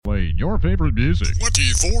your favorite music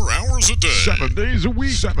 24 hours a day. 7 days a week.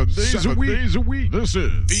 7 days a week. This is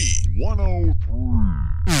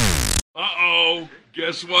B103. Uh-oh.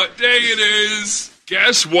 Guess what day it is?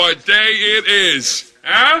 Guess what day it is?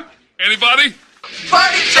 Huh? Anybody?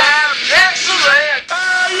 Party time, excellent.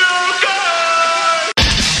 Are you good?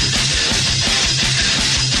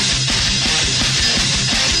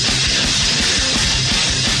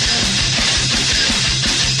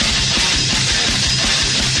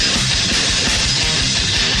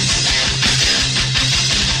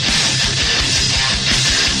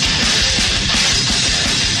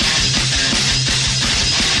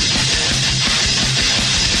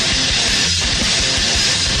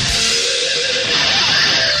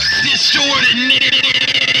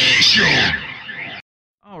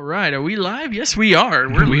 All right, are we live? Yes, we are.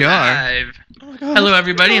 We are. Live. Hello,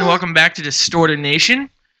 everybody, and welcome back to Distorted Nation.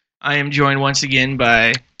 I am joined once again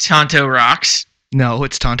by Tonto Rocks. No,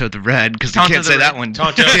 it's Tonto the Red, because you can't say that one.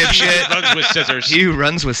 Tonto runs with scissors. He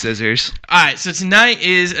runs with scissors. All right, so tonight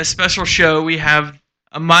is a special show. We have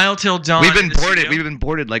a mile till dawn. We've been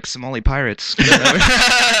boarded like Somali pirates.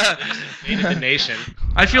 Hated the nation.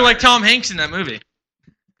 I feel like Tom Hanks in that movie.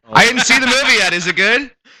 I didn't see the movie yet. Is it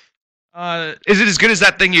good? Is it as good as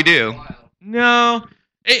That Thing You Do? No.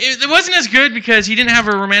 It wasn't as good because he didn't have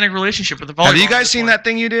a romantic relationship with the volleyball. Have you guys seen That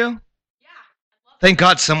Thing You Do? Yeah. Thank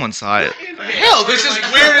God someone saw it. Hell, this is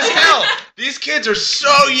weird as hell. These kids are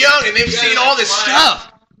so young and they've seen all this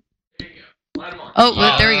stuff. Oh,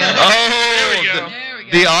 there we go. Oh,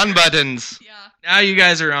 the on buttons. Yeah. Now you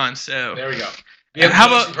guys are on, so. There we go. How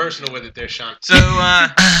about personal with it there, Sean? So,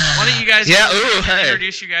 why don't you guys hey.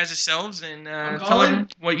 introduce you guys yourselves and tell them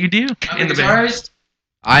what you do in the band. Guitarist.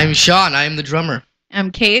 I'm Sean. I'm the drummer.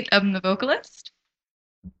 I'm Kate. I'm the vocalist.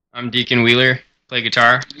 I'm Deacon Wheeler. Play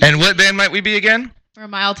guitar. And what band might we be again? We're a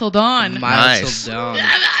mile till dawn. Nice. Till dawn.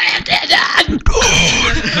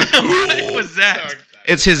 What was that?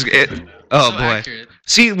 It's his... oh, So boy. accurate.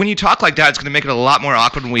 See, when you talk like that, it's going to make it a lot more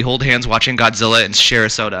awkward when we hold hands watching Godzilla and share a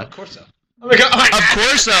soda. Of course so. Oh my God. Of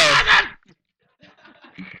course so.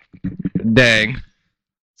 Dang.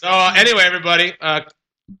 So, anyway, everybody,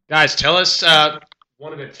 guys, tell us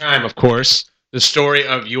one at a time, of course, the story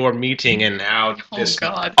of your meeting and how this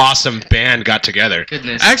awesome band got together.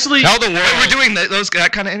 Goodness. Actually, Tell the world. We're doing that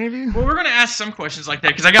kind of interview? well, we're going to ask some questions like that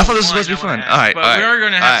because I got. I thought this was supposed to be fun. All right, but all right, we are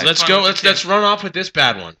going to all have. right. Let's fun go. with it, Let's too. run off with this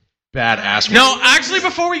bad one. Badass one. No, actually,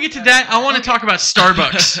 before we get to that, I want to talk about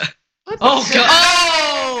Starbucks. Oh, God.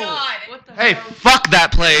 Oh! What the Hey, hell? fuck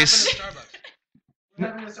that place. What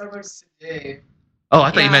happened to Starbucks today? Oh,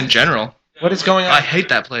 I thought you meant general. What is going on? I hate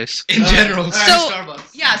that place. In general. So-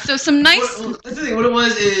 Starbucks. Yeah, so some nice... That's the thing. What it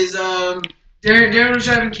was is Darren was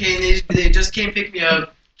driving Kate. They just came pick me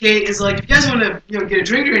up. Kate is like, if you guys want to get a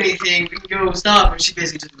drink or anything, we can go stop. And she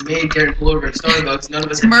basically just made Darren pull over at Starbucks. None of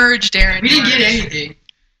us had... Merge, Darren. We didn't get merge. anything.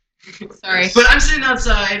 Sorry. But I'm sitting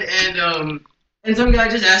outside, and some guy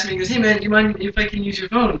just asked me, he goes, hey man, do you mind if I can use your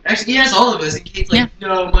phone? Actually, he asked all of us, and Kate's like,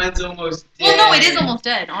 no, mine's almost dead. Well, no, it is almost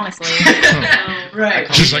dead, honestly. Right.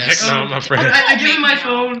 She's like, heck no, I'm afraid. I give him my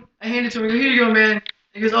phone, I hand it to him, I go, here you go, man.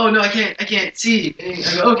 He goes, oh, no, I can't see. And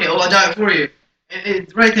I go, okay, well, I'll dial it for you. And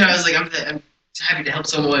right there, I was like, I'm happy to help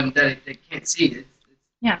someone that can't see.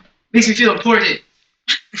 Yeah. Makes me feel important.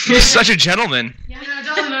 He's such a gentleman. Yeah, I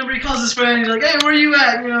dial the number, he calls his friend, he's like, hey, where are you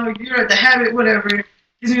at? You're at the Habit, whatever.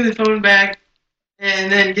 Gives me the phone back,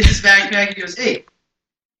 and then gets his backpack, he goes, hey, you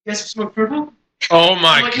guys smoke purple? Oh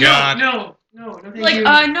my I'm like, God. No, thank Like, you.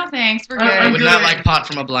 no thanks, we're good. I'm I would good. not like pot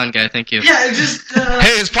from a blind guy, thank you. Yeah, it just...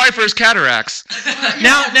 Hey, it's probably for his cataracts.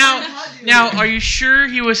 Now, are you sure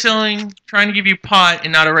he was trying to give you pot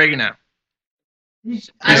and not oregano? You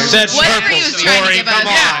said Whatever purple he was trying to story, give us. come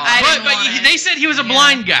on. Yeah, I didn't But want it. they said he was a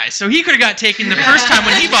blind guy, so he could have got taken the first time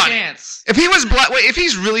when he bought it. If he was blind, wait, if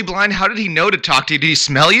he's really blind, how did he know to talk to you? Did he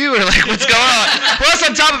smell you, or like what's going on? Plus,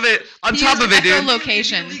 on top of it, dude.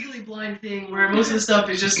 Location. It's a legally blind thing where most of the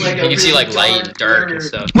stuff is just like You can see like light, dark, and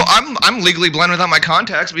stuff. Well, I'm legally blind without my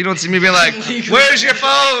contacts, but you don't see me being like, "Where's your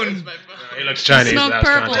phone?" He looks Chinese. Smoke that's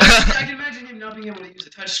purple. contact. I can imagine him not being able to use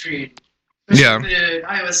a touchscreen. Yeah. The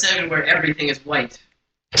iOS 7 where everything is white.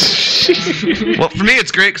 Well, for me,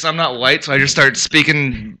 it's great because I'm not white, so I just start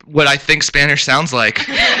speaking what I think Spanish sounds like.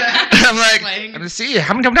 I'm like, I'm gonna see you. Or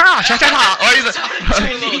he's like,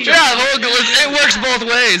 yeah, well, it works both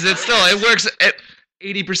ways. It works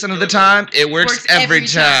 80% of the time. It works every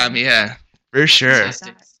time. Yeah, for sure.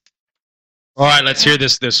 All right, let's hear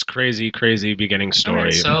this crazy beginning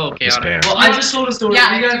story so of this band. Well, I just told a story.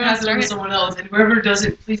 Yeah, you gotta do you pass it on wanna to start? someone else, and whoever does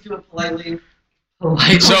it, please do it politely. So who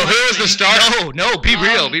was the starter? No, be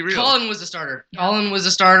real, be real. Colin was the starter. Colin was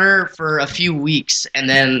the starter for a few weeks, and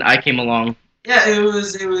then I came along. Yeah, it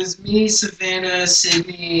was me, Savannah,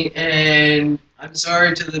 Sydney, and I'm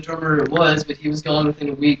sorry to the drummer it was, but he was gone within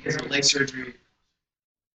a week because of leg surgery.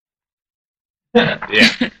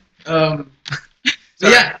 Yeah. So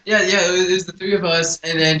yeah, it was the three of us,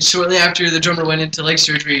 and then shortly after the drummer went into leg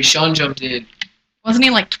surgery, Sean jumped in. Wasn't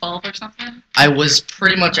he like 12 or something? I was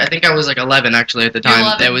pretty much, I think I was like 11 actually at the time.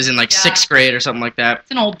 11, That was in like 6th grade or something like that.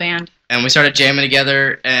 It's an old band. And we started jamming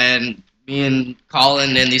together, and me and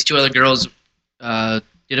Colin and these two other girls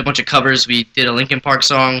did a bunch of covers. We did a Linkin Park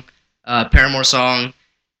song, Paramore song,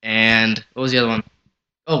 and what was the other one?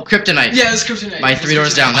 Oh, Kryptonite. Yeah, it was Kryptonite. By Three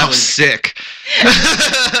Doors Down. That was sick.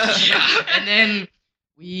 Yeah. And then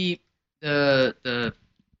the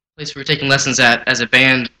place we were taking lessons at as a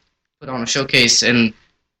band put on a showcase, and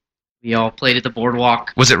we all played at the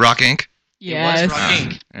boardwalk. Was it Rock Inc? Yes. It was Rock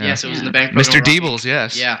Inc. Yeah. Yes, it was in the bank. Mr. program, Rock Inc. Deebles,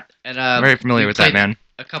 yes. Yeah, and Very familiar we with that played man.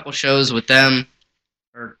 A couple shows with them,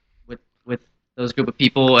 or with those group of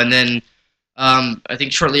people, and then I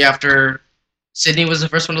think shortly after, Sydney was the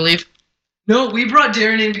first one to leave. No, we brought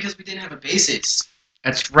Darren in because we didn't have a bassist.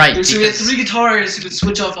 That's right. So we had because- 3 guitarists who would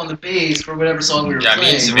switch off on the bass for whatever song we were Yeah, me and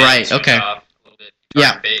playing. Savannah Right, switched okay. off a little bit. Guitar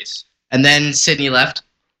Yeah. and bass. And then Sydney left,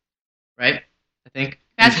 right? I think.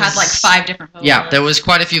 You guys had like 5 different vocalists. Yeah, there was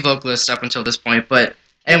quite a few vocalists up until this point, but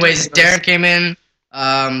anyways, Darren came in,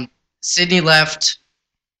 Sydney left.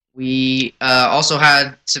 We also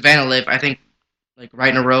had Savannah live, I think, like right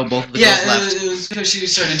in a row. Both of the girls left. It was because she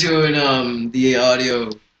started doing the audio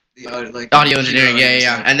like Audio engineering,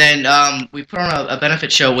 yeah. And then we put on a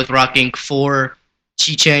benefit show with Rock Inc. for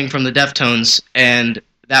Chi Chang from the Deftones, and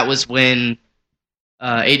that was when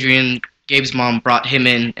Adrian, Gabe's mom, brought him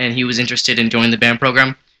in, and he was interested in joining the band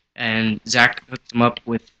program. And Zach hooked him up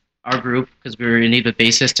with our group because we were in need of a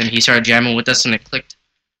bassist, and he started jamming with us, and it clicked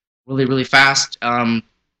really, really fast.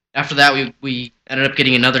 After that, we ended up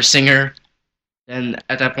getting another singer. Then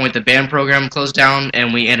at that point, the band program closed down,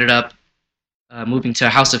 and we ended up moving to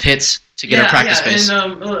House of Hits to get our practice space.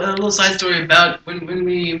 And a little side story about when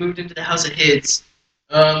we moved into the House of Hits.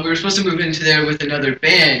 We were supposed to move into there with another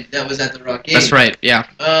band that was at the Rock Game. That's right, yeah.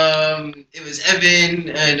 It was Evan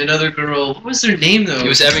and another girl. What was their name though? It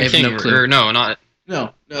was Evan King, or no, not.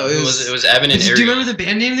 No. It was Evan and Do you Ariel. remember the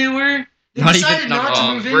band name they were? They Not decided even- not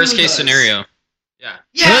to move in Worst with case us. scenario.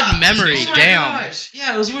 Yeah. Good memory, Oh my damn. gosh.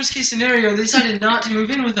 Yeah, it was worst case scenario. They decided not to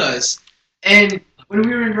move in with us. And when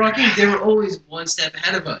we were in Rock Inc., they were always one step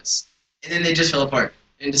ahead of us. And then they just fell apart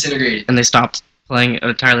and disintegrated. And they stopped playing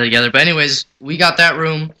entirely together. But anyways, we got that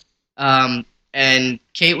room, and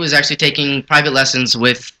Kate was actually taking private lessons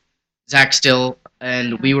with Zach still,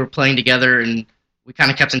 and we were playing together, and we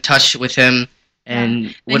kind of kept in touch with him. And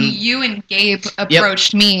Then when you and Gabe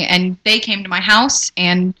approached me, and they came to my house,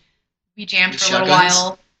 and we jammed With for a little shotguns?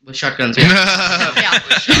 while. with shotguns, yeah. Yeah.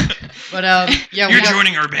 But yeah, You're we got,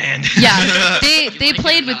 joining our band. Yeah, they like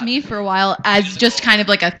played it or with not? me for a while as just kind of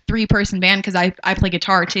like a 3-person band because I play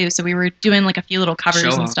guitar too, so we were doing like a few little covers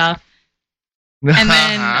Show and off. stuff.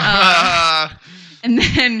 And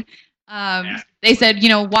then they said,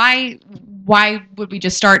 why would we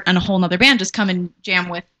just start on a whole nother band? Just come and jam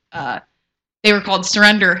with. They were called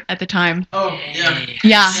Surrender at the time. Oh, yeah. Yeah.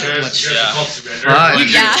 Yeah.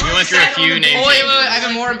 We went through a few names. Oh, wait, I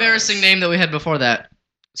have a more embarrassing name that we had before that.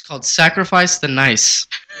 It's called Sacrifice the Nice.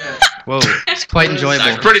 Whoa. It's quite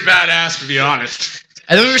enjoyable. Pretty badass, to be honest.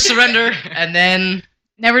 And then we were Surrender, and then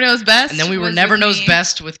Never Knows Best. we were was Never with Knows me.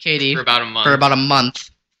 Best with Katie For about a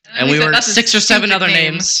month. And we said, were "That's a 6 or 7 stupid other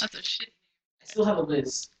name." names. That's a shit. I still have a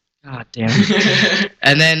list. God damn.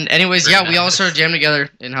 And then, anyways, yeah, we all started jamming together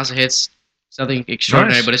in House of Hits. It's nothing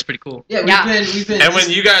extraordinary, Nice. but it's pretty cool. Yeah, we've been. And when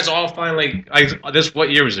you guys all finally, what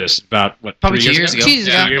year was this? About what? Probably 3 2 years ago. 2 years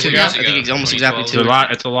ago. 2 years ago. Yeah. I think it's almost exactly It's 2 a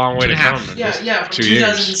lot. It's a long way to 2.5. come. Yeah, from 2 years.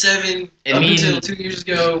 2007 And up me until and- 2 years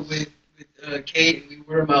ago with Kate, we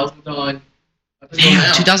were mouth with on. Up until Damn,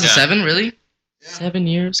 now. 2007, really? Yeah. 7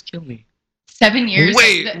 years? Kill me. 7 years.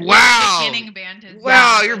 Wait, The wow. beginning band has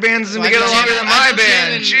Wow, your band's been Well, together I've longer been than my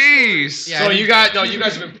jamming- band. Jeez. Yeah, So you guys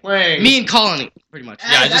have been playing. Me and Colin, pretty much.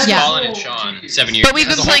 Yeah, just Yeah. Colin and Sean. 7 years. But we've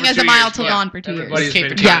been As a playing whole as for a 2 mile years, till yeah. dawn for 2 years. Everybody's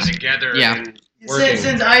been Yeah. coming together Yeah. and working.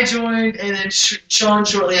 Since I joined and then Sean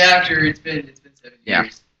shortly after, it's been 7 Yeah.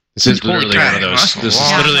 years. This is Holy literally crap, one of those. that's a This is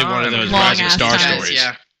long literally time. one of those Long rising ass star time. stories.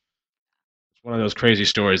 Yeah. It's one of those crazy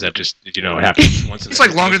stories that just happens once. It's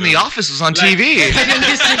like longer than The Office was on TV.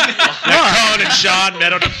 Colin and Sean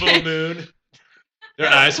met on a full moon. Their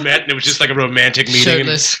eyes met, and it was just like a romantic meeting. And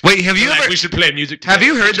Shirtless. Wait, have you they're like, ever? we should play music. Have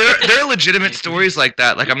you together. heard there are legitimate stories like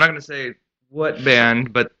that? Like I'm not gonna say what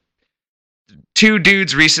band, but two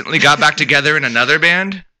dudes recently got back together in another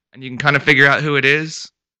band, and you can kind of figure out who it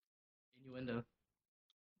is. Innuendo.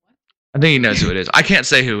 I think he knows who it is. I can't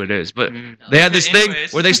say who it is, but they had this thing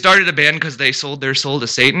Anyways. where they started a band because they sold their soul to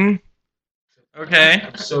Satan, Okay.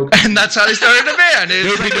 and that's how they started a band. It's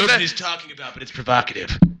Nobody like a knows what band- he's talking about, but it's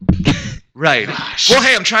provocative. Right. Well,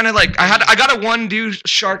 hey, I'm trying to I got a one do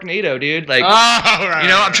Sharknado, dude. Like, Right. you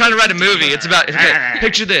know, I'm trying to write a movie. It's about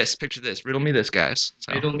picture this. Riddle me this, guys.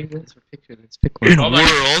 So. Riddle me this or picture this. Pick In one.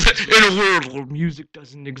 a world where music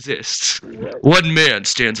doesn't exist, one man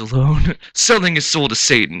stands alone, selling his soul to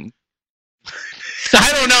Satan.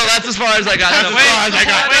 I don't know. That's as far as I got. That's as far as I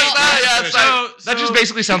got. That just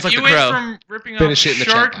basically sounds like you The went Crow. from ripping off Finish it in the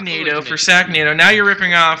chat box. Sharknado for Sacknado. Now you're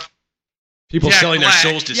ripping off People Jack selling Black.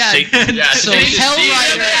 their souls to Yeah. Satan. Yeah, So Tenacious Hell D.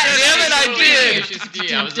 Rider. Damn it, I did. Tenacious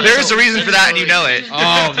D, I was like- There's a reason for that, and you know it.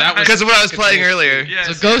 Oh, that was Because of what I was playing earlier. Yeah,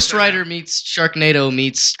 So Ghost Rider meets Sharknado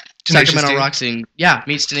meets Tenacious Sacramento D. rock scene. Yeah,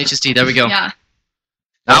 meets Tenacious D. There we go. Yeah.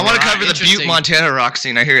 I want to cover the Interesting. Butte, Montana rock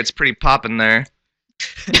scene. I hear it's pretty popping there.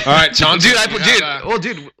 All right, Tom. Dude,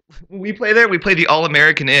 when we play there, we play the All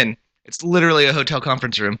American Inn. It's literally a hotel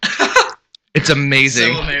conference room. It's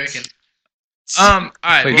amazing. So American. All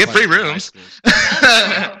right. Wait, get free rooms.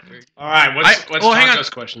 All right, what's hang on. Tonto's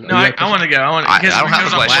question? No, I want to go. I I don't have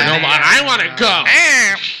a question. No, but I want to go.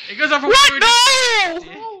 It goes off of what? No!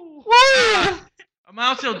 A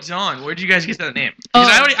Mile Till Dawn. Where'd you guys get that name? Because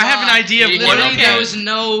I have an idea of what. Literally, okay. there was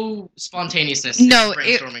no spontaneousness. No, in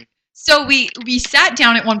brainstorming. So we sat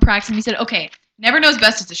down at one practice and we said, okay, Never Knows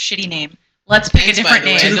Best is a shitty name. Let's pick a different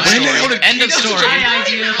name. End of story. End of story.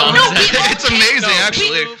 No, we all It's amazing, actually.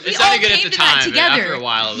 We It all sounded good at came the to that time, but after together. a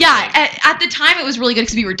while, it was Yeah, like- at the time it was really good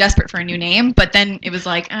because we were desperate for a new name, but then it was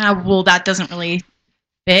like, well, that doesn't really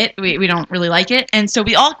fit. We don't really like it. And so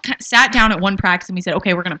we all sat down at one practice and we said,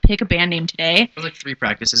 okay, we're going to pick a band name today. It was like 3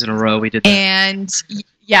 practices in a row we did that. And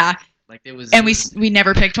yeah, Like it was. and we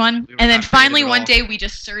never picked one. We were And then not creative finally at one all. day we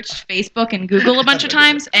just searched Facebook and Google a bunch of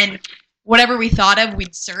times, and whatever we thought of,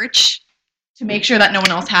 we'd search to make sure that no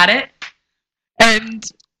one else had it. And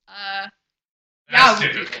yeah,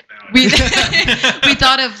 we we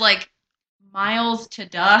thought of like Miles to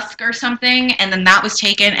Dusk or something, and then that was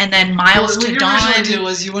taken, and then Miles to Your Dawn. original idea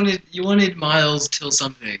was you wanted miles till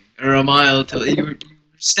something, or a mile till you were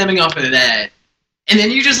stemming off of that, and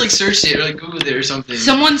then you just like searched it or like Googled it or something.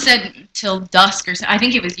 Someone said till dusk or I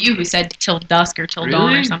think it was you who said till dusk or till dawn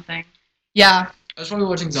or Really? something. Yeah. I was probably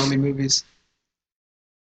watching zombie movies.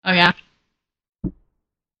 Oh yeah.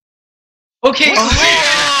 Okay.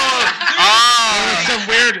 Oh, some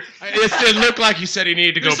weird. It looked like he said he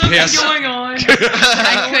needed to go piss. on.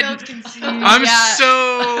 I couldn't. I'm Yeah.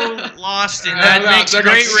 so lost in that. Yeah, Makes that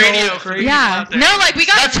great got so radio for crazy. people Yeah. out there. No, like we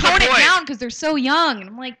gotta That's the tone it point. down because they're so young, and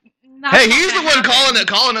I'm like. that's Hey, not he's the gonna one happen.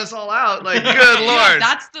 calling us all out. Like, good Yeah, lord.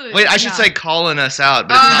 that's the. Wait, I should yeah. say calling us out,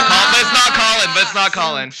 but it's not call, but it's not calling. But it's not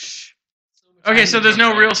calling. Okay, so there's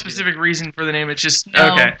no real specific reason for the name. It's just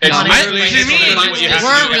No, okay. It's not literally exactly. to me, what you have to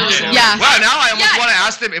We're do. really- yeah. Wow, now I almost Yeah. want to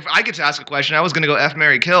ask them if I get to ask a question. I was gonna go F,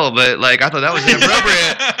 Mary, kill, but like I thought that was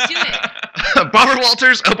inappropriate. Do it. Robert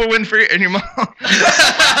Walters, Oprah Winfrey, and your mom.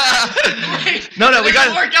 No, we got.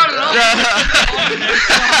 It worked out at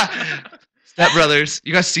all. Step Brothers.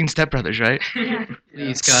 You guys seen Step Brothers, right?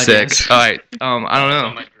 Please, God, Sick. yes. All right. I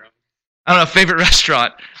don't know. Favorite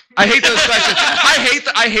restaurant. I hate those questions.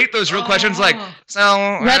 I hate those real questions. Like,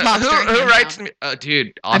 so Red Lobster. Who writes? Me?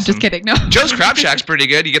 Dude, awesome. I'm just kidding. No. Joe's Crab Shack's pretty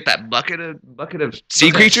good. You get that bucket of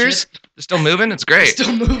sea creatures. They're still moving. It's great.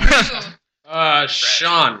 Still moving.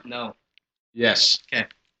 Sean. No. Yes. Okay.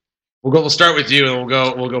 We'll start with you, and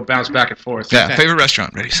we'll go bounce back and forth. Yeah. Okay. Favorite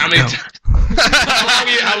restaurant. Ready? How set, many? go.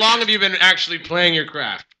 How long have you been actually playing your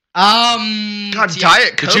craft? God, Yeah.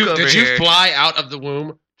 Diet Coke Did over you here. fly out of the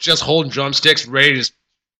womb just holding drumsticks, ready to just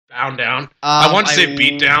bound down? I want to say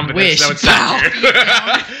beat down, but wish. that would sound weird. You're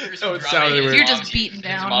That would sound really You're weird. just beaten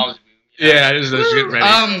down. Yeah, just getting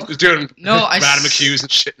ready. Just doing No, I Radham s- McHughes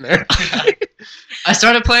and shit in there. I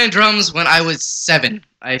started playing drums when I was 7.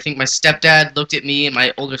 I think my stepdad looked at me and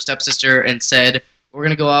my older stepsister and said, "We're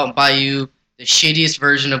gonna go out and buy you the shittiest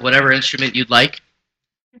version of whatever instrument you'd like."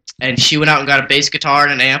 And she went out and got a bass guitar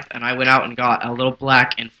and an amp, and I went out and got a little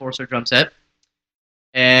black Enforcer drum set.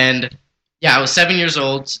 And yeah, I was 7 years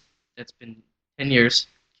old. That's been 10 years.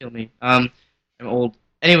 Kill me. I'm old.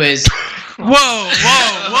 Anyways, Whoa!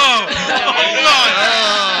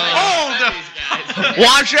 Hold on!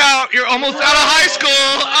 Watch out! You're almost out of high school.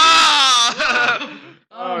 Ah!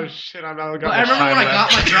 Oh shit! I'm not. but I remember when I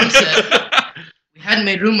got my drum set. We hadn't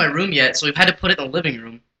made room in my room yet, so we had to put it in the living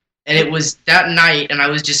room. And it was that night, and I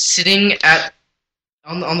was just sitting at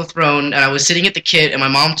on the throne, and I was sitting at the kit, and my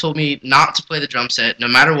mom told me not to play the drum set. No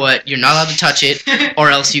matter what, you're not allowed to touch it, or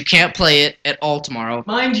else you can't play it at all tomorrow.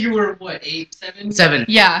 Mind you were what, 8, 7? 7.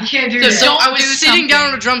 Yeah. You can't do So, that. so I was do sitting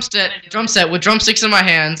down on a something. drum set with drumsticks in my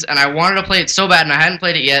hands, and I wanted to play it so bad, and I hadn't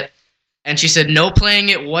played it yet. And she said no playing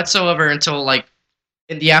it whatsoever until like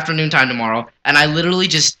in the afternoon time tomorrow. And I literally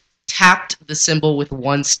just tapped the cymbal with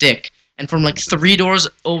one stick, and from like 3 doors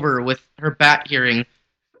over with her bat hearing,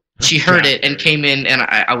 she heard it and came in, and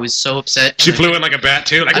I was so upset. She flew in like a bat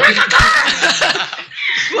too. Like,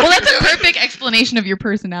 Well, that's a perfect explanation of your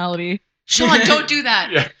personality. Sean, don't do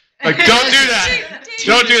that. Yeah. Like, don't do that.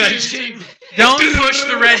 Don't do that. Don't push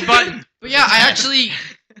the red button. But yeah, I actually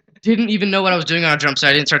didn't even know what I was doing on a drum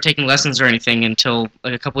set. I didn't start taking lessons or anything until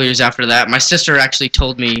like a couple years after that. My sister actually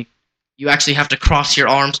told me, you actually have to cross your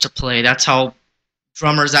arms to play. That's how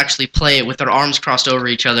drummers actually play it, with their arms crossed over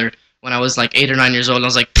each other. When I was like 8 or 9 years old, and I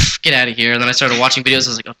was like, get out of here. And then I started watching videos. I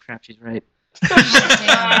was like, oh crap, she's right.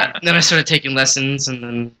 And then I started taking lessons, and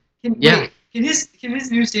then yeah. Can his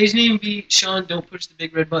new stage name be Sean Don't Push the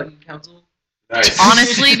Big Red Button Council? Nice.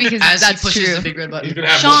 Honestly, because As he that's pushes true. the big red button. He's gonna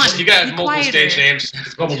have Sean, multiple, you got be multiple quieter. stage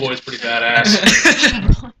names. Bubble Boy's pretty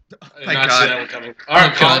badass. I did My not God. see that one coming. All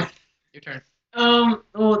right, Colin. Your turn.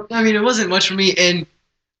 Well, I mean, it wasn't much for me, and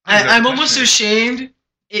I'm almost ashamed.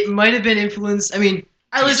 It might have been influenced. I mean,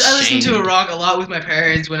 I listened to rock a lot with my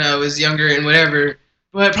parents when I was younger and whatever,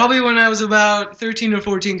 but probably when I was about 13 or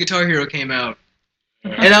 14, Guitar Hero came out.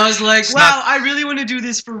 And I was like, wow, I really want to do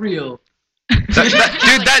this for real.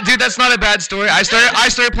 Dude, that's not a bad story. I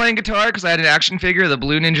started playing guitar because I had an action figure, the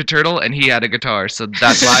Blue Ninja Turtle, and he had a guitar, so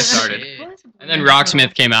that's why I started. And then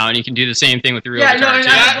Rocksmith came out, and you can do the same thing with the real Yeah, guitar. no, too.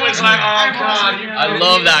 That was like, oh god. I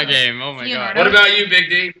love that game. Oh my god. What about you, Big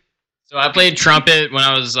D? So I played trumpet when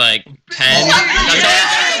I was like 10. That's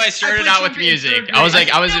how I started out with music. I was in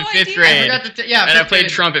 5th grade, and I played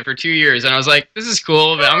trumpet for 2 years, and I was like, this is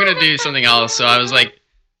cool, but I'm gonna do something else. So I was like,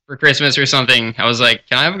 for Christmas or something, I was like,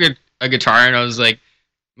 can I have a guitar? And I was like,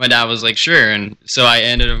 my dad was like, sure. And so I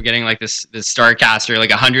ended up getting like this Starcaster, like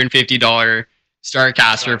 $150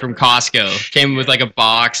 Starcaster from Costco. Came with like a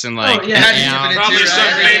box and like yeah. an amp. Probably some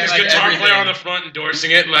famous Like guitar everything. player on the front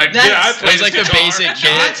endorsing it. Like, That's- yeah, I It played was like the guitar. basic That's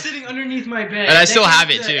kit. sitting underneath my bed. And I still Next have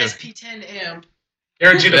to it, the too. SP10 amp.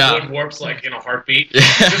 Guarantee the Yeah. wood warps like in a heartbeat. Yeah.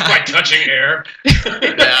 Just by touching air.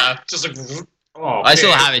 Yeah. Just like, oh, I still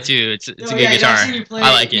man. have it too. It's a Oh, good yeah, guitar. I've seen you play I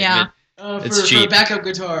it. like it. Yeah. It's For cheap. backup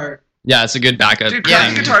guitar. Yeah, it's a good backup. Dude, thing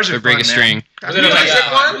craft guitars are to break fun, a string. man. Was it an electric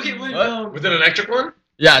Yeah. one? Okay, wait, Was it an electric one?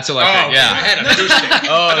 Yeah, it's electric. I yeah. had an acoustic.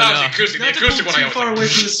 Oh, I thought no. it was the acoustic. The Not to acoustic pull one I too was far like, away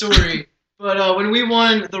from the story, but when we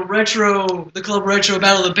won the Club Retro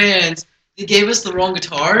Battle of the Bands, they gave us the wrong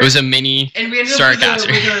guitar. It was a mini. and we ended up Starcaster.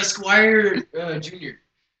 with a Squire Junior.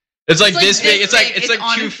 It's like like this big. this It's like big. it's It's like 2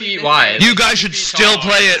 honestly feet this wide. big. You guys should still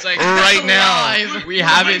play it It's like- right now. We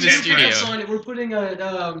have it in the We're putting studio. pickups on it. We're putting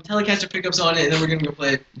Telecaster pickups on it, and then we're gonna go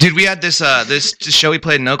play it. Dude, we had this show we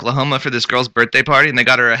played in Oklahoma for this girl's birthday party, and they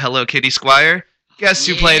got her a Hello Kitty Squire. Guess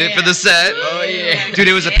who played it for the set? Oh yeah. Dude,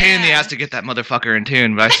 it was a pain in the ass to get that motherfucker in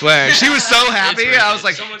tune, but I swear, she was so happy. I was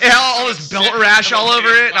like, it had all this belt rash all over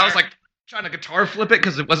it, and I was like trying to guitar flip it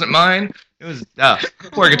because it wasn't mine. It was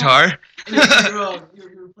poor guitar. And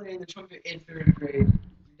you were playing the trumpet in 3rd grade.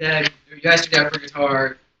 You asked your dad for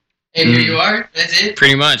guitar, and here you are. That's it.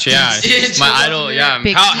 Pretty much, yeah. It's my idol, yeah.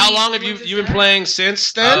 Big how feet. long have you been playing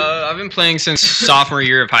since then? I've been playing since sophomore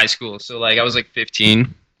year of high school, so like I was like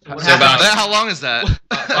 15. So about How long is that? 5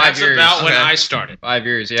 That's years. about when Okay. I started. 5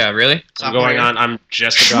 years, yeah. Really? I'm going on. I'm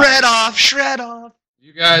just about. Shred off.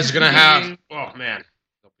 You guys are gonna have. Oh man.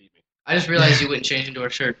 They'll beat me. I just realized you wouldn't change into our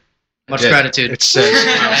shirt. Much did. gratitude. It says.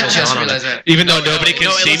 I just realized that. Even though nobody can No,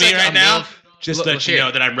 it see looks me like right a now, MILF. just Look- let look you here.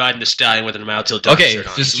 know that I'm riding the stallion with an Mile Till Dawn Okay, shirt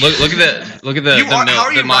on. just look at the You are- how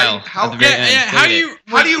are you mile. riding- how- at the very end. How Look do at you? it.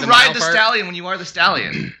 How do you The ride mile the part? stallion when you are the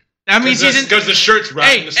stallion? That means he's in. Because the shirt's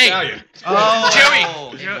riding the Hey, stallion.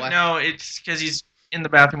 Oh, Joey. No, it's because he's in the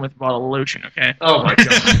bathroom with a bottle of lotion. Okay. Oh my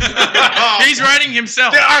god. He's riding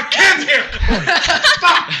himself. There are kids here.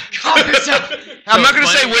 I'm not gonna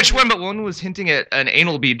So say funny. which one, but one was hinting at an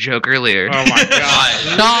anal bead joke earlier. Oh my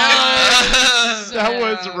god. That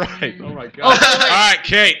was right. Oh my god. All right,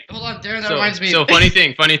 Kate. Hold on, Darren, that reminds me. So funny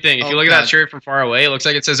thing. If Oh, you look at God. that shirt from far away, it looks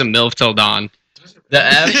like it says a MILF till dawn. The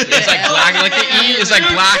F, it's like black, like the E is like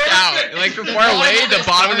blacked out. Like from far away, the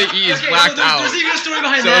bottom of the E is blacked out. There's even a story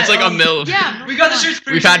behind So that. it's like a MILF. Yeah. We got the shirts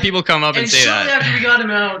We've had people come up and say shortly that. after we got him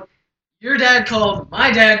out, your dad called my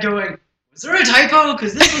dad going, was there a typo?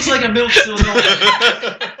 Because this looks like a MILF still going.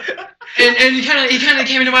 And he kind of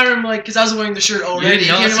came into my room like, because I was wearing the shirt already. didn't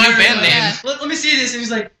know He came that's into your my band room, name. Let me see this. And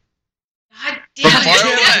he's like, From far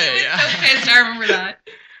away. So pissed. I remember that.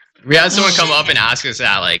 We had someone come up and ask us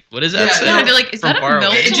that, like, what does that Yeah, say? no. I'd be like, is From that a far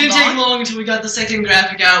milk? away. It didn't take long until we got the second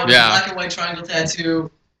graphic out with Yeah. the black and white triangle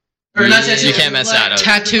tattoo. Or not tattoo. You can't mess that up.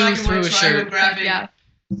 Tattoo the black and white through a triangle shirt. Graphic. Yeah.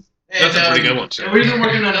 And, That's a pretty good one, too. and we're even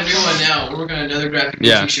working on a new one now. We're working on another graphic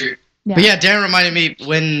Yeah. t-shirt. But yeah, Darren reminded me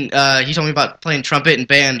when he told me about playing trumpet in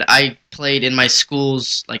band. I played in my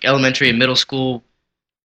school's like elementary and middle school.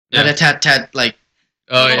 Yeah. Tat like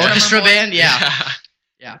Oh, yeah. orchestra band.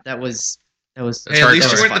 Yeah, that was. That's Hey, at least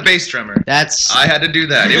hardcore. you weren't the bass drummer. That's I had to do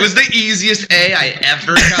that. It was the easiest A I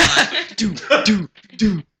ever got.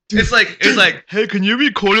 do. It's like, hey, can you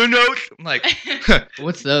read quarter notes? I'm like,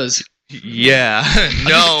 What's those? yeah,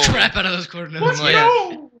 no. Crap out of those quarter notes. I'm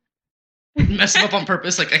like, Mess them up on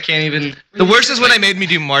purpose. Like I can't even. the worst is when they made me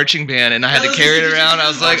do marching band and I had to carry it around. I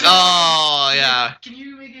was like, oh yeah. Can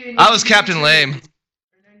you make it? I was Captain Lame.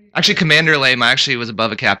 Actually, Commander Lame. I actually was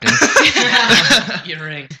above a captain. Your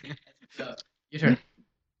ring. Your turn.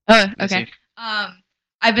 Oh, okay.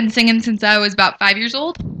 I've been singing since I was about 5 years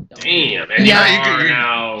old. Damn, and Yeah. you are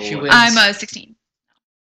now. She wins. I'm 16.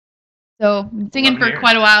 So I've been singing 11 for years.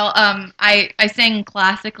 quite a while. I sang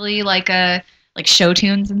classically, like show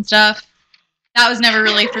tunes and stuff. That was never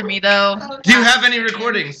really for me though. Do you have any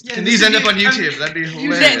recordings? Can these end up on YouTube? That'd be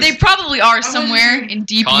hilarious. They probably are somewhere in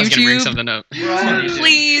deep Colin's gonna bring YouTube. something up.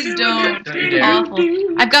 Please don't. Don't you It's dare.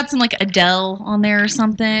 awful. I've got some like Adele on there or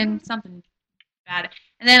something bad.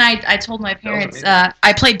 And then I told my parents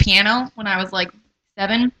I played piano when I was like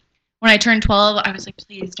 7. When I turned 12, I was like,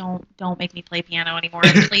 please don't make me play piano anymore.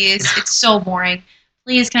 Please, it's so boring.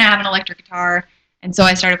 Please, can I have an electric guitar? And so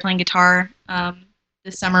I started playing guitar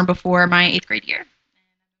this summer before my 8th grade year.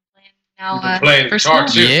 And I'm Playing for guitar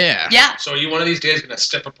school. too. Yeah. Yeah. So are you one of these days gonna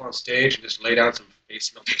step up on stage and just lay down some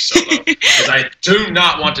face melting solo? Because I do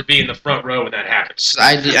not want to be in the front row when that happens.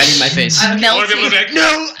 I need my face. I want to be able to be like,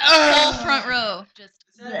 no. Whole front row. Just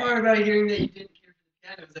Is that part about hearing that you didn't care for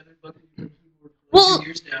the piano? Is that been bugging you for keyboard for Well, 2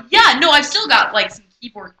 years now? yeah, no, I've still got like some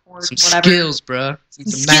keyboard chords, Some whatever. skills, bruh. Some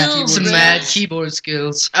skills. mad keyboard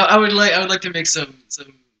skills. I would like to make some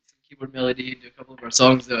keyboard melody into a couple of our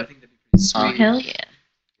songs though. I think that'd be pretty sweet. Oh, hell yeah.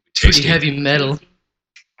 Pretty heavy metal.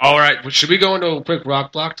 All right, well, should we go into a quick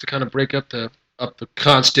rock block to kind of break up the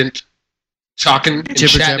constant talking and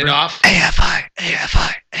Jibber chatting jabber. it off? AFI.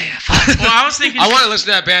 Well, I was thinking. I want to listen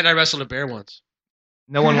to that band I wrestled a bear once.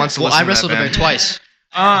 No one wants to Well, listen I to wrestled that a bear band. twice.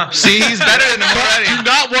 See, he's better than him already. Do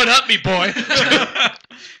not one up me, boy.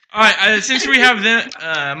 All right, since we have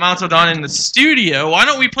the Mount Don in the studio, why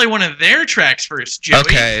don't we play one of their tracks first, Joey?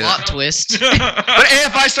 Okay. Plot twist. But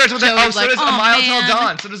AFI starts with Joey's so like, does a "Aw, mile till man."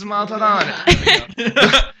 dawn. So does a mile till dawn.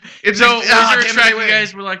 It's So, is ah, there a damn it, track you wait.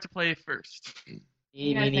 guys would like to play first?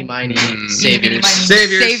 Eeny, miny, Mm. saviors.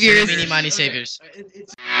 Saviors. Eeny, miny, saviors.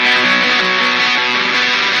 It's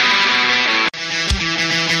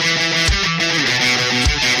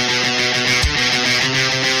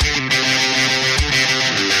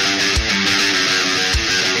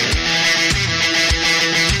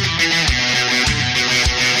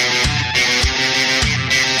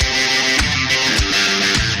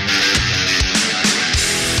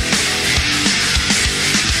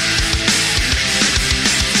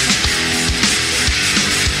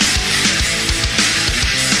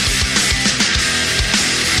Thank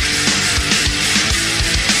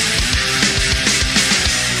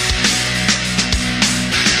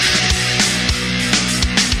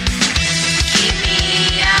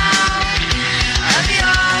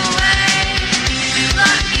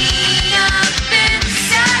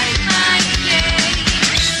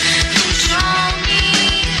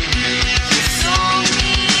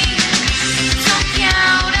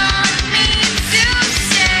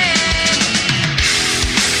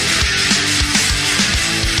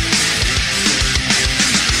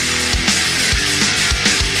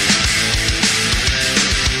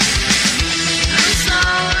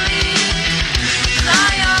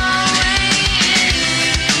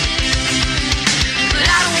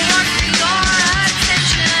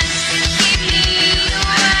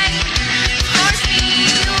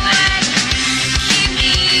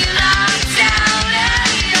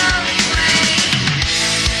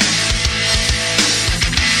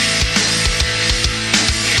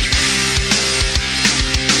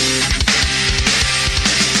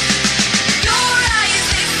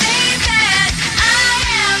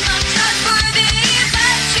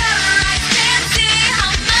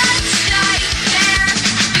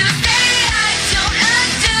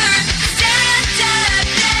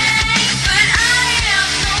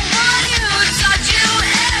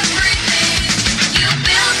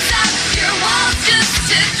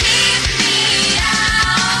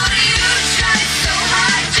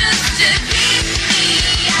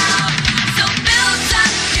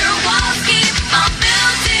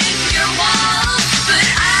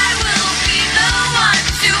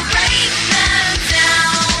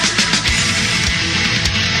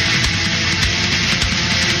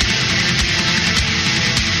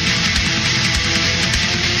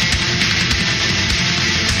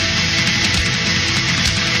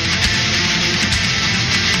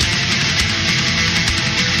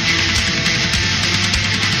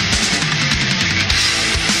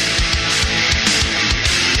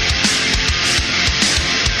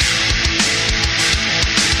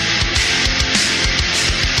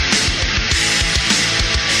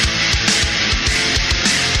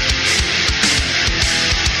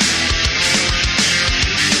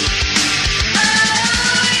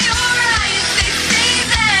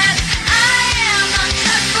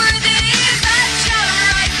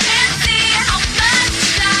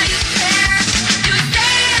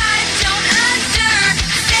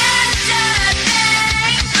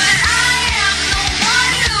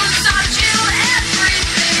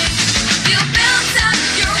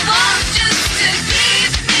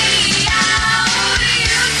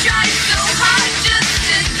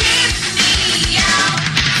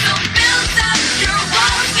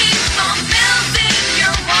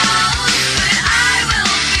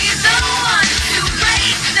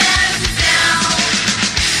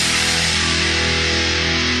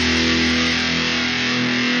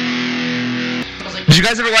you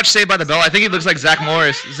guys ever watch Saved by the Bell? I think he looks like Zach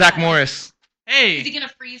Morris. Zach Morris. Is he Hey, gonna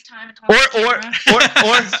freeze time and talk?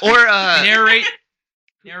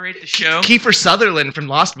 narrate the show. Kiefer Sutherland from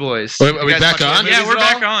Lost Boys. Are we You guys back watch on? those Yeah, movies we're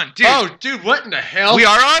at all? back on. Dude, Oh, dude, what in the hell? we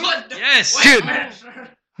are on? Yes. Dude.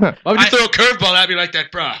 Why would you throw a curveball at me like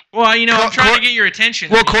that, bro? Well, you know, I'm trying Cor- to get your attention.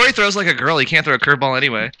 Well, Corey throws like a girl. He can't throw a curveball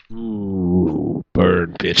anyway. Ooh,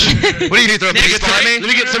 burn, bitch. What do you do? Throw a Next baseball at me? Let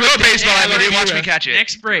me get some Throw a of that baseball at me. aloe Dude. Watch vera. me catch it.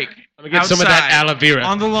 Next break. Let me get some of that Outside, aloe vera.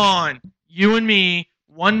 On the lawn, you and me,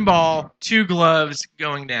 1 ball, 2 gloves,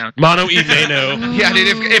 going down. Mono y mano. Yeah, dude.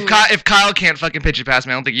 If Kyle can't fucking pitch it past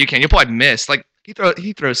me, I don't think you can. You'll probably miss. Like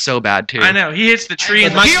he throws so bad too. I know. He hits the tree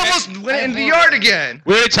and He almost went in the yard again.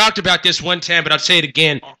 We already talked about this one time, but I'll say it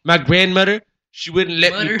again. My grandmother, she wouldn't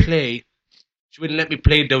let me play. She wouldn't let me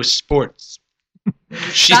play those sports.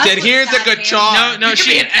 She That's said, what "Here's a sad guitar." No, You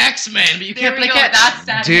she. can be an X-Man, but you can't play catch. That's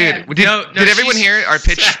sad. Dude, did everyone she's- hear our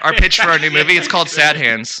pitch for our new movie? It's called Sad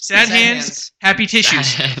Hands. Sad hands, happy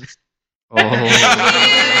tissues. Oh.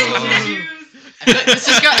 This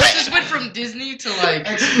just went from Disney to like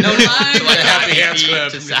no line. To like Happy Hands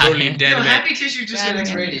Club. To with Sad Rolling Hands. Dead No, Man. Happy Tissue just got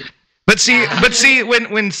X-rated. But see,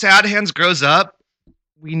 when Sad Hands grows up,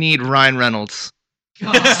 we need Ryan Reynolds.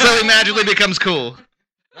 So he magically becomes cool.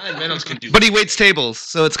 Ryan Reynolds can do. But he waits tables,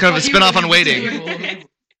 so it's kind of a spin-off on waiting.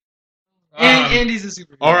 And Andy's a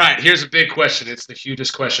super. All right, here's a big question. It's the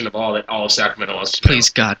hugest question of all that all of Sacramento wants to know. Please,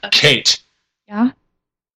 God. Kate. Yeah.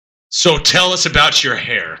 So tell us about your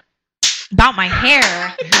hair. About my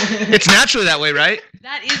hair. It's naturally that way, right?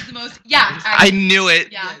 That is the most. Yeah. I knew it.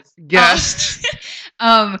 Yeah. Guessed.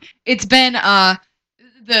 It's been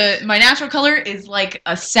my natural color is like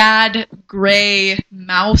a sad gray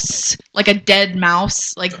mouse, like a dead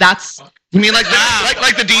mouse. Like that's. You mean like the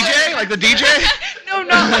DJ? Like the DJ? No,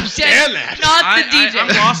 not understand dead, that. not the DJ. I'm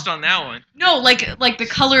lost on that one. No, like the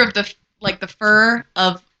color of the fur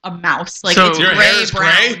of a mouse. Like So it's your gray hair is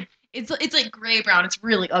brown. gray? It's like gray brown. It's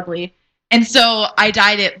really ugly. And so I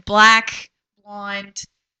dyed it black, blonde,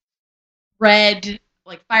 red,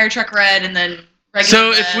 like fire truck red, and then regular So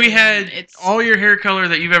red, if we and had it's all your hair color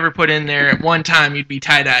that you've ever put in there at one time, you'd be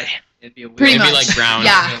tie-dye. It'd be a weird. pretty Maybe much like brown.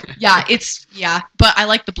 Yeah, but I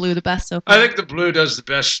like the blue the best so far. I think the blue does the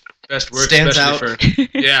best work, Stands especially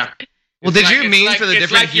for Well, did you mean for the different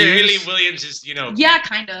it's like your hues? Haley Williams is, yeah,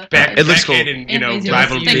 kind of. It looks cool. And, And Maisie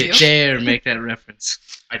rival Wilson. Thank you. Dare make that reference.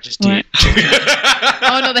 I just What? did.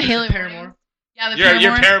 Oh no, the Haley Paramore. Yeah, the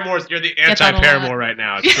You're Paramore. You're the Get that a lot. anti-Paramore right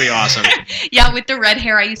now. It's pretty awesome. Yeah, with the red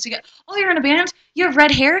hair, I used to get. Oh, you're in a band. You have red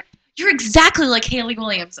hair. You're exactly like Haley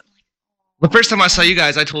Williams. I'm like, The first time I saw you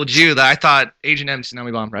guys, I told you that I thought Agent M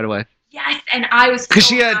Tsunami Bomb right away. yes, and I was. Because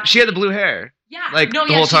so she had the blue hair. Yeah. Like no,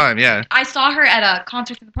 the yeah, whole she- time, yeah. I saw her at a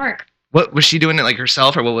concert in the park. What was she doing it like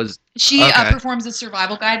herself or what was She Okay. performs as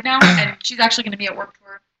Survival Guide now, and she's actually going to be at Warped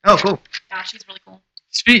Tour. Oh cool. Yeah, she's really cool.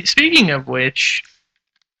 Speaking of which,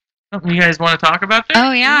 something you guys want to talk about there?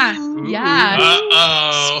 Oh yeah, yeah.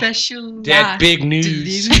 Uh-oh. Special. That big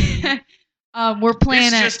news. We're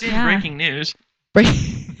playing This at just in breaking news.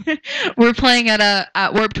 We're playing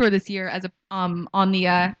at Warped Tour this year as a on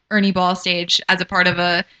the Ernie Ball stage as a part of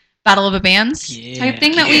a Battle of the Bands type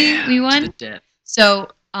thing that we won. So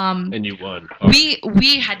And you won.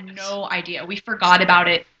 we had no idea. We forgot about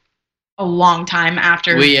it a long time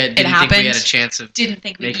after Didn't it happened. think we had a chance of. Didn't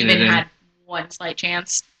think we making even it in. had one slight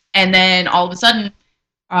chance. And then all of a sudden,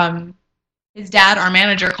 his dad, our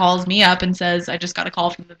manager, calls me up and says, "I just got a call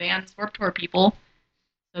from the band's Warped Tour people."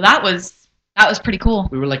 So that was pretty cool.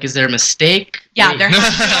 We were like, "Is there a mistake?" Yeah, Wait. there has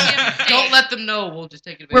to be a mistake. Don't let them know. We'll just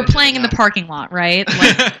take it. We're playing in the parking lot, right?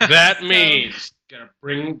 Like, That means gotta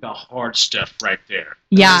bring the hard stuff right there.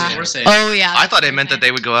 yeah. We're saying. Oh yeah. I thought it meant that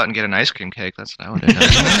they would go out and get an ice cream cake. That's what I would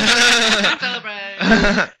have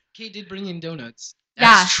done. Kate did bring in donuts. Yeah.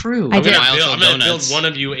 That's true. I I'm did. gonna build Donuts. one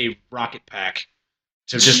of you a rocket pack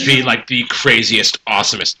to just be like the craziest,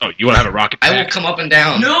 awesomest. Oh, you want to have a rocket I pack? will come up and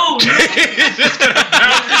down. No, The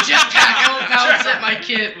jetpack. I will balance at my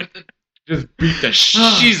kit with the. Just beat the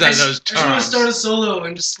cheese out of those I just want to tongues. start a solo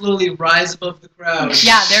and just slowly rise above the crowd.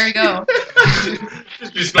 Yeah, there we go.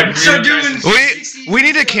 Just like Start doing. We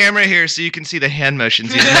need a camera here so you can see the hand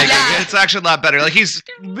motions he's making. Yeah. It's actually a lot better. Like he's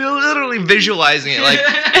literally visualizing it. Like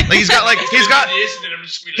he's got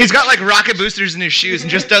like rocket boosters in his shoes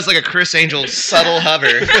and just does like a Chris Angel subtle hover.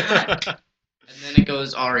 And then it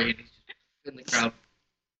goes Ari in the crowd.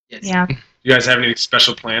 Yes. Yeah. You guys have any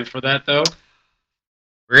special plan for that though?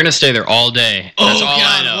 We're gonna stay there all day. Oh, That's all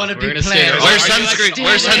God, I know. what a We're big gonna stay plan. there. Wear all day. sunscreen.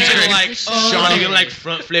 Wear sunscreen. Like Sean, you gonna like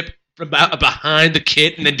front flip from behind the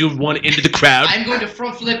kit and then do one into the crowd. I'm going to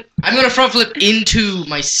front flip. I'm going to front flip into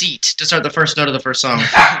my seat to start the first note of the first song.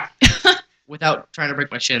 without trying to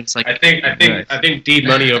break my shins. Like I think D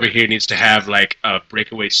Money over here needs to have like a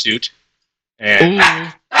breakaway suit, and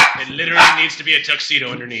it literally needs to be a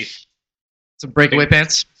tuxedo underneath. some breakaway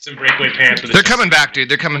pants. Some breakaway pants. They're coming back, dude.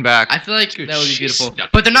 They're coming back. I feel like that would be beautiful.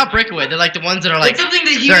 But they're not breakaway. They're like the ones that are like It's something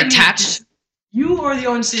that they're attached. You are the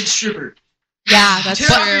on-stage stripper. Yeah, that's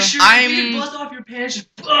Tear off your true. shirt, you bust off your pants. Just,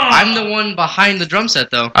 I'm the one behind the drum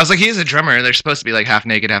set though. I was like, he is a drummer. They're supposed to be like half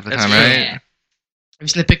naked half the time, right? Yeah. Have you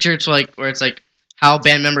seen the picture? It's like where it's like how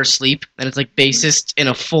band members sleep, and it's like bassist in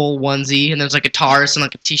a full onesie, and there's like guitarist in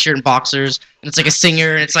like a t-shirt and boxers, and it's like a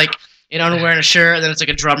singer, and it's like in underwear and a shirt, and then it's like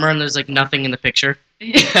a drummer, and there's like nothing in the picture.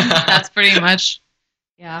 That's pretty much.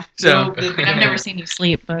 Yeah. So I've never seen you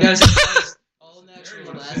sleep, but. all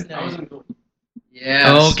natural last night.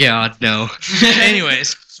 Oh God, no.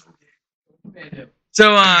 Anyways.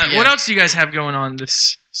 So, what else do you guys have going on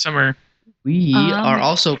this summer? We are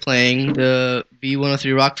also playing the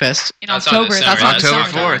B103 Rock Fest in October. That's October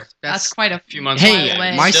 4th. That's quite a few months Hey,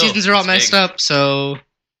 away. my Still, seasons are all it's messed big. up, so.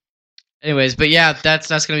 Anyways, but yeah, that's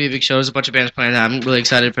gonna be a big show. There's a bunch of bands playing that. I'm really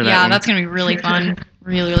excited for that. Yeah, one. that's gonna be really fun.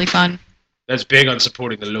 Really fun. That's big on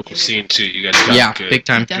supporting the local scene too. You guys got good. Big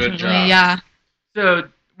time. Definitely, Good job. yeah. So,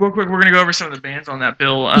 real quick, we're going to go over some of the bands on that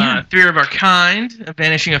bill. Three of Our Kind,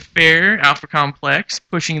 Vanishing Affair, Alpha Complex,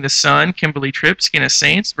 Pushing the Sun, Kimberly Tripp, Skin of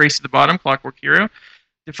Saints, Race to the Bottom, Clockwork Hero,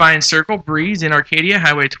 Defiant Circle, Breeze in Arcadia,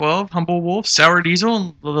 Highway 12, Humble Wolf, Sour Diesel,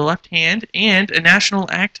 and The Left Hand, and a national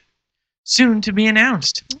act soon to be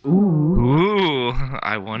announced. Ooh,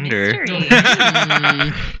 I wonder.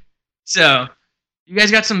 So, you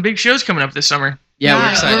guys got some big shows coming up this summer. Yeah,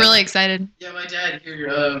 we're excited. We're really excited. Yeah, my dad here,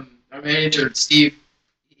 our manager Steve,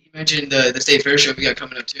 he mentioned the State Fair show we got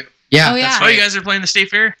coming up too. Yeah. Oh, yeah. Oh, you guys are playing the State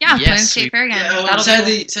Fair? Yeah, Yes, playing State Fair again. Yeah, That'll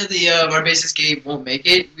be sadly, our bassist Gabe won't make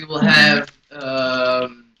it. We will have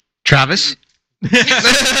Travis?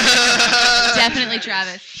 definitely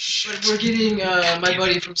Travis. But we're getting my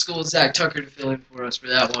buddy from school, Zach Tucker, to fill in for us for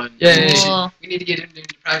that one. Yeah. Cool. We need to get him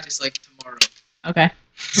into practice like tomorrow. Okay.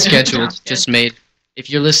 Scheduled, just made. If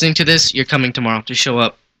you're listening to this, you're coming tomorrow. Just show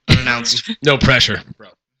up, unannounced. No pressure, bro.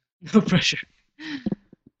 No pressure.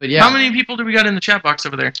 But yeah. How many people do we got in the chat box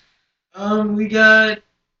over there? We got.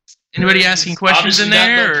 Anybody asking questions in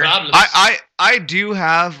there? Or? I do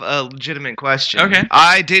have a legitimate question. Okay.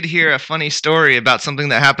 I did hear a funny story about something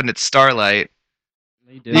that happened at Starlight.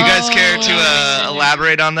 You guys care to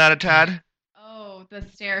elaborate on that a tad? Oh, the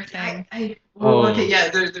stair thing. Okay, yeah.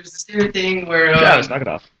 There's the stair thing where. knock it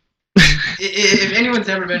off. If anyone's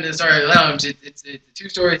ever been to the Starlight Lounge, it's a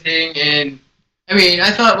two-story thing, and I mean, I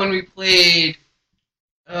thought when we played.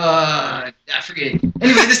 I forget.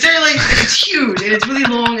 Anyway, the stairlight is huge and it's really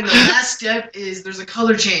long, and the last step is there's a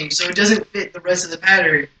color change, so it doesn't fit the rest of the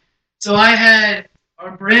pattern. So I had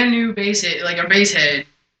our brand new bass head, like our bass head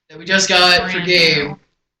that we just got for Gabe,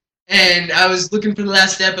 and I was looking for the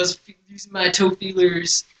last step. I was using my toe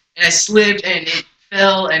feelers, and I slipped, and it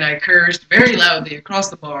fell, and I cursed very loudly across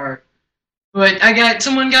the bar. But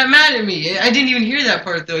someone got mad at me. I didn't even hear that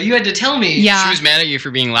part though. You had to tell me. Yeah. She was mad at you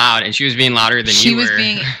for being loud, and she was being louder than She you were. was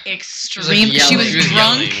being extreme. yelling. She was She was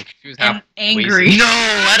drunk yelling. She was half and angry. No,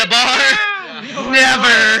 at a bar?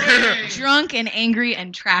 Never. Drunk and angry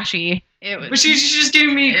and trashy. It was. But she just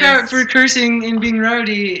gave me crap for cursing and being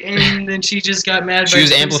rowdy, and then she just got mad. She by was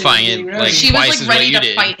cursing amplifying and being it, rowdy. like, She was twice as like what ready you to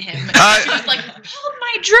did. fight him. She was like, "Hold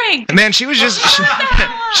my drink." Man, she was just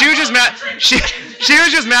she was just mad. She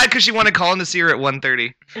was just mad because she wanted Colin to see her at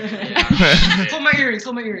 1:30. Hold my earrings.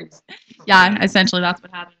 Hold my earrings. Yeah, essentially that's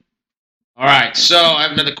what happened. All right, so I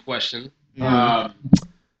have another question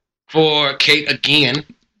for Kate again.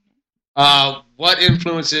 What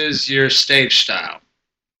influences your stage style?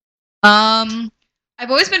 I've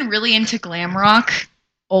always been really into glam rock,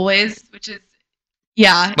 always, which is,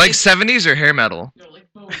 yeah. Like 70s or hair metal? Yeah,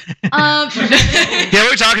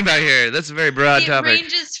 we're talking about here. That's a very broad it topic.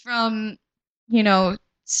 ranges from,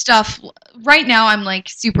 stuff. Right now, I'm like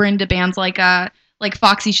super into bands like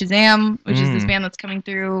Foxy Shazam, which is this band that's coming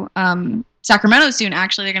through Sacramento soon.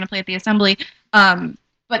 Actually, they're gonna play at the Assembly.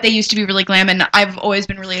 But they used to be really glam, and I've always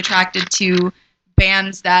been really attracted to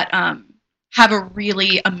bands that have a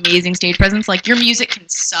really amazing stage presence. Like, your music can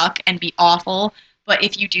suck and be awful, but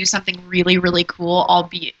if you do something really, really cool, I'll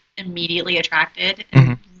be immediately attracted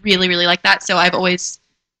and really, really like that. So I've always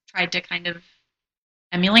tried to kind of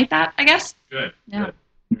emulate that, I guess. Good. Yeah.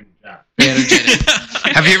 Good job.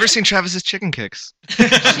 Have you ever seen Travis's Chicken Kicks? I'm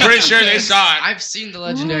pretty sure they saw it. I've seen the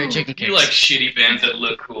legendary Chicken Kicks. You like shitty bands that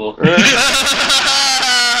look cool.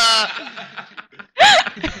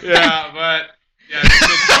 Yeah, but yeah,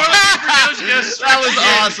 That was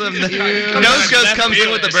awesome. Nose Ghost comes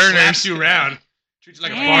in with the burners. Slaps you around. Treats you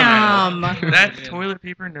like a farm animal. That toilet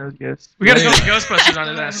paper knows ghosts. We gotta go Ghostbusters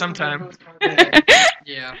onto that sometime.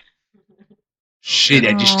 Yeah. Shit,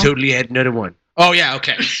 I just totally had another one. Oh yeah,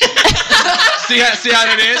 okay. see how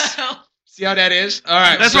that is? See how that is? All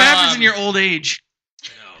right. That's what happens in your old age.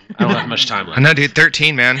 I don't have much time left. I know, dude.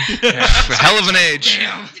 13, man. A hell of an age.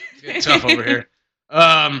 It's tough over here.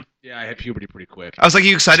 Yeah, I hit puberty pretty quick. I was like,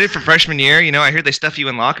 you excited for freshman year? You know, I heard they stuff you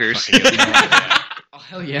in lockers. Oh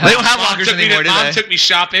hell yeah. They don't have lockers anymore, do Mom they? took me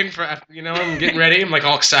shopping for, I'm getting ready. I'm like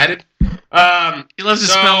all excited. He loves to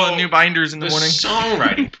smell new binders in the morning.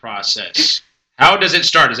 Songwriting process. How does it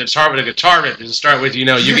start? Does it start with a guitar riff? Does it start with, you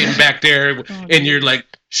getting back there in your like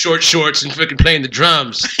short shorts and freaking playing the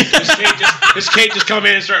drums? Does Kate just come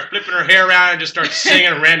in and start flipping her hair around and just start singing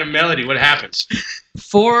a random melody? What happens?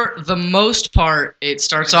 For the most part, it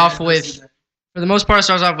starts off with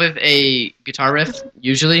a guitar riff,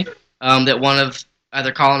 usually, that one of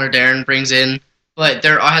either Colin or Darren brings in. But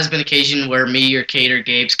there has been occasion where me or Kate or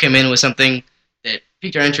Gabe's come in with something that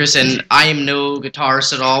piqued our interest, and I am no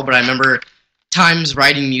guitarist at all, but I remember times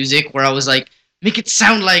writing music where I was like, make it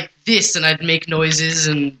sound like this, and I'd make noises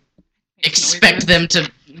and expect them to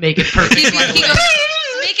make it perfect. He goes,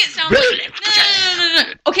 make it sound like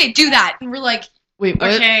no. Okay, do that, and we're like, wait,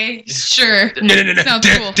 what? Okay, sure. No. Sounds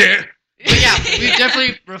cool. But yeah, we've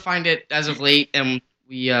definitely refined it as of late, and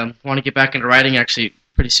we want to get back into writing actually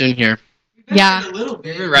pretty soon here. Yeah. A little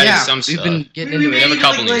bit. We're writing some stuff. We've been getting We into it. have a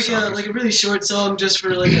couple new like songs. like a really short song just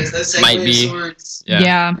for like a segue Might be. of sorts.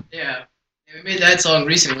 Yeah. Yeah. We made that song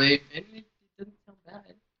recently. And it didn't sound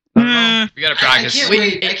bad. We gotta practice. I can't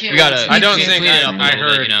wait. I can't We gotta. wait. I don't we think clean it up a I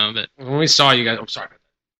little bit, heard. but When we saw you guys, I'm sorry.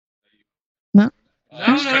 No. Did I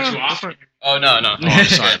just cut you off? oh no. Oh, I'm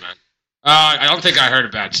sorry, man. I don't think I heard a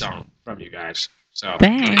bad song from you guys. So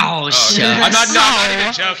Oh shit! I'm not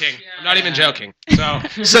even joking. I'm not even joking.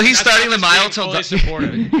 So he's starting the Mile fully Till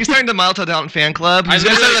supportive. He's starting the Mile Till Downton fan club. He's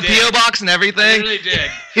gonna send the literally PO box and I everything. really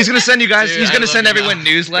did. He's gonna send you guys. Dude, he's I gonna love send you, everyone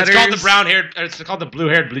newsletters. It's called the brown-haired. It's called the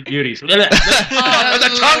blue-haired beauties. That's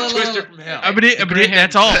a tongue twister from hell.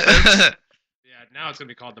 That's all. Yeah, now it's gonna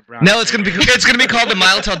be called the brown. No, it's gonna be called the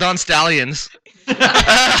Mile Till Dawn Stallions. We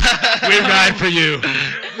ride for you.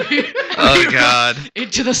 Oh God.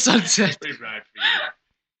 Into the sunset. We ride for you.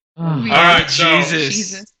 Oh. All right, so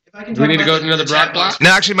Jesus. If I can Do we talk need to about go to another the chat Brock block? box. No,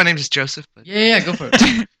 actually, my name is Joseph. But... Yeah, go for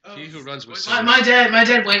it. He who runs with My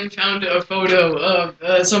dad went and found a photo of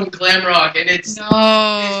some glam rock, and it's No.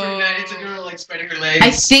 it's a girl like spreading her legs.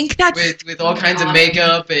 I think that's with all kinds of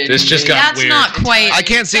makeup and. This just got that's weird. not quite. I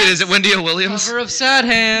can't see it. Is it Wendy O. Williams? Cover of Sad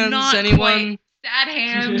Hands. Not Anyone? quite. Sad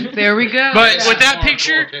hand. There we go. But Yeah. with that Cool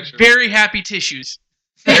picture, picture. very happy tissues.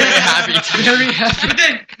 Very happy. Very happy. But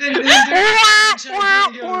then is she in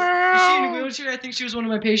a wheelchair? I think she was one of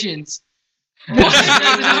my patients. Well,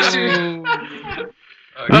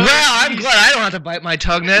 I'm glad I don't have to bite my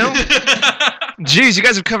tongue now. Jeez, you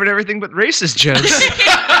guys have covered everything but racist jokes.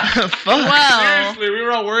 Fuck. Well, Seriously, we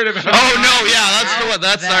were all worried about. Oh no, yeah, that's the one.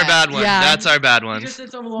 That's our bad one. Yeah. That's our bad You one. just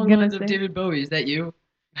said something along the lines of David Bowie. Is that you?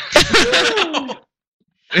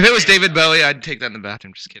 If it was David Bowie, I'd take that in the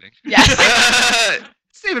bathroom. Just kidding. yes.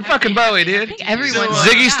 It's David fucking Bowie, I dude. think everyone.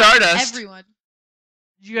 Ziggy Stardust. Everyone.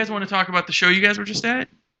 Do you guys want to talk about the show you guys were just at?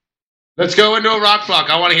 Let's go into a rock block.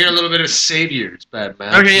 I want to hear a little bit of Saviors, bad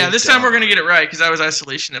man. Okay, yeah, this time we're gonna get it right because that was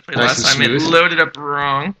Isolation that played Nice last and time. It smooth. loaded up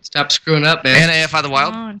wrong. Stop screwing up, man. And AFI the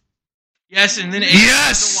Wild. Come on. Yes, and then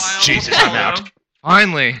Yes! the Wild. Jesus, I'm out.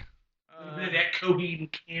 Finally. that Coheed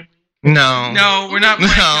and Cambria. No. No, we're not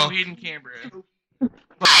playing No. Coheed and Cambria.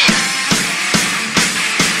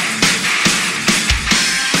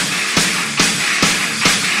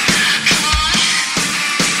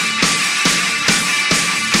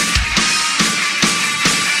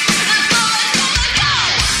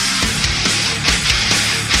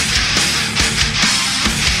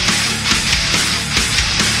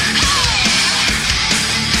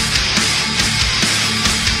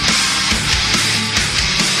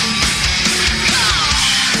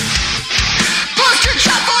 Poster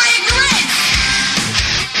shot for ignorance!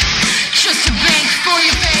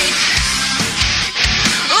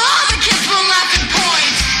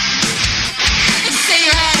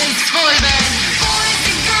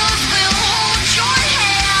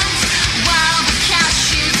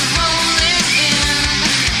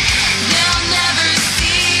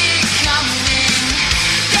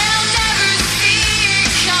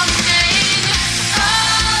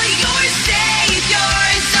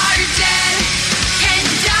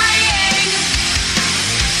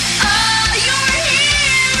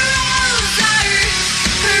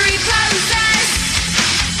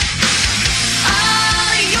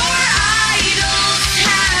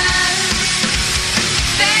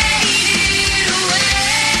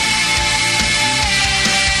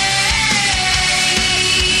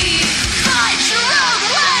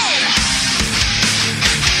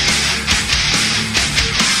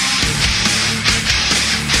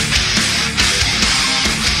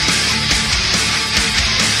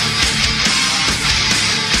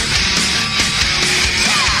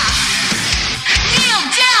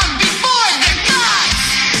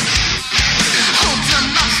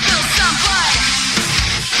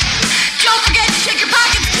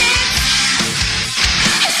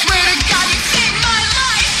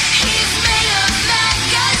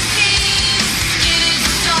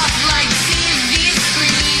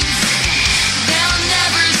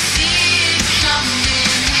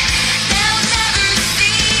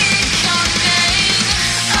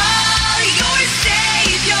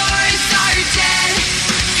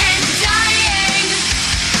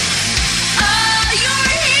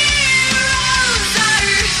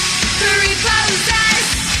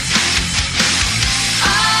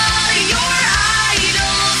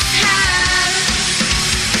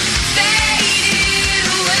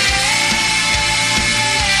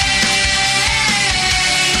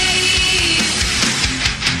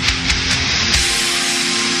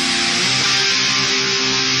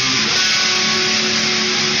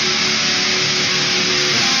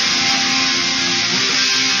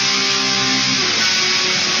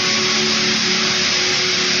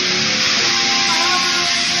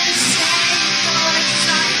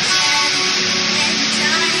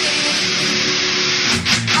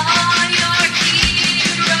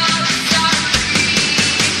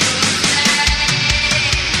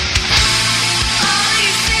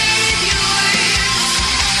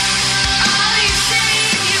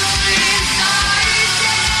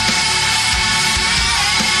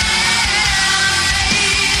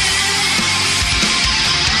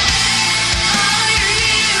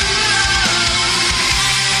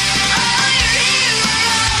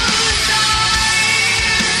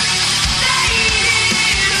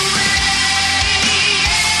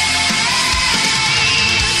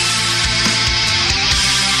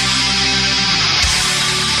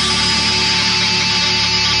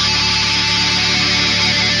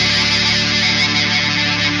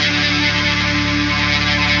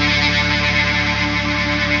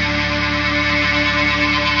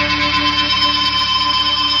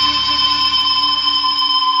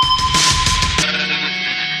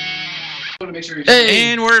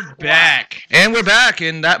 And we're back. And we're back,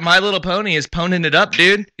 and that My Little Pony is poning it up,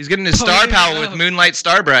 dude. He's getting his star power with Moonlight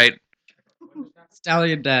Starbright.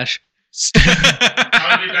 Stallion Dash. Stallion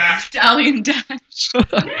Dash.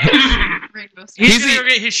 He's gonna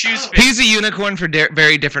get his shoes fixed. He's a unicorn for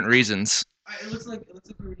very different reasons. It looks like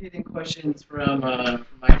we're getting questions from my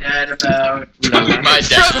dad about My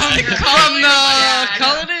dad. From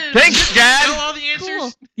call it in. Thanks, Dad. Know all the answers?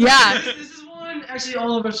 Cool. Yeah. This is one actually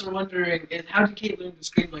all of us are wondering is how did Kate learn to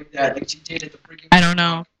scream like that? Like she did at the freaking. I don't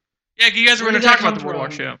know. Yeah, you guys were Where going to did that talk about come the Boardwalk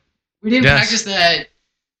from? Show. We didn't Yes. practice that.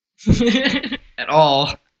 At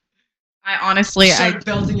all. I honestly, Started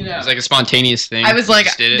belting it It out. was like a spontaneous thing. I was like,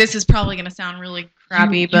 Just did it. this is probably gonna sound really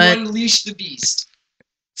crappy, you but unleashed the beast.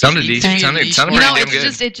 Sounded decent. Sounded you pretty know, damn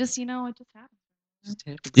good. it just happened.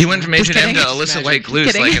 You went from Just H&M to kidding. Alyssa Magic. White Glue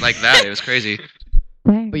Kidding. like that. It was crazy.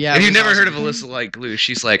 But yeah, If it you've was never heard of awesome. Alyssa White Glue,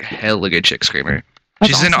 she's like hella good chick screamer.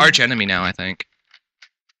 That's She's an awesome. arch enemy now, I think.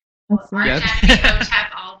 Yeah.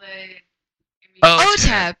 all the. Oh,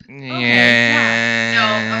 OTEP. Yeah. No,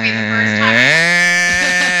 okay, the first time.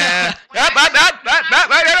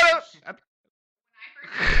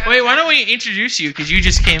 Wait, why don't we introduce you? Because you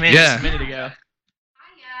just came in Yeah. just a minute ago.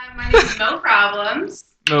 Hi, my name is No Problems.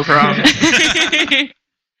 No problem. When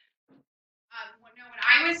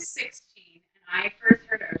I was 16 and I first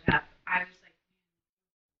heard OTEP, I was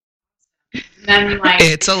like, and then like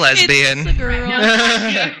It's a lesbian. It's a girl. No,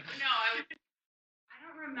 I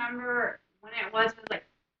don't remember when it was. I was like,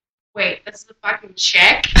 wait, this is a fucking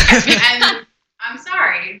chick. And I'm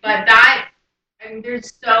sorry, but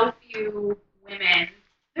there's so few women.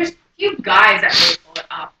 There's few guys that really pull it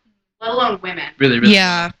off, let alone women. Really, really.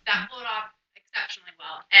 Yeah. That pull it off exceptionally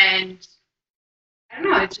well. And I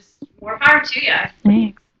don't know, it's just more power to you.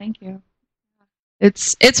 Thanks. Thank you.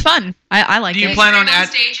 It's fun. I like Do you it. plan on on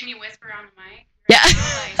stage and you whisper on the mic? Yeah.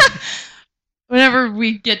 Like, Whenever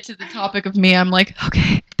we get to the topic of me, I'm like,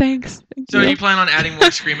 okay, thanks. Thank So you. do you plan on adding more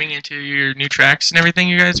screaming into your new tracks and everything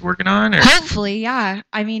you guys working on? Or? Hopefully, yeah.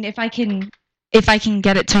 I mean, if I can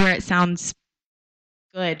get it to where it sounds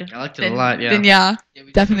good. I liked it a lot, yeah. Then yeah,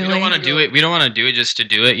 We definitely. don't want to do it. We don't want to do it just to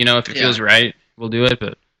do it. You know, if it feels right, we'll do it.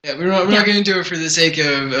 But Yeah, we're not going to do it for the sake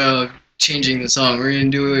of changing the song. We're going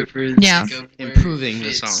to do it for the sake of where Improving it the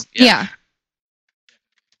fits. song. Yeah.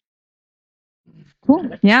 Cool.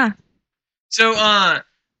 Yeah. So,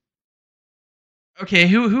 okay,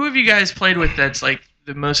 who have you guys played with that's like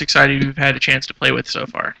the most excited you've had a chance to play with so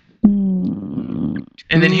far? And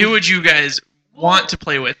then who would you guys want to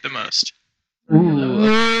play with the most? Ooh.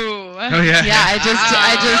 Oh yeah. Yeah, I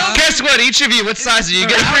just Guess what? Each of you, what size are you?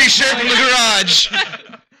 Get a free shirt from the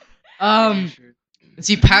garage.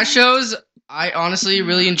 See, past shows, I honestly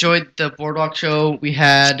really enjoyed the Boardwalk show we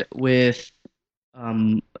had with,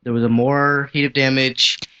 there was a more Heat of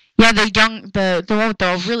Damage. Yeah,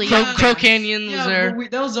 the really young Crow Canyon was Yeah, there.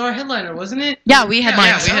 but that was our headliner, wasn't it? Yeah, we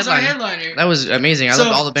headlined. Yeah, that was our headliner. That was amazing. I So,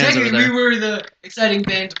 loved all the bands over technically, there. we were the exciting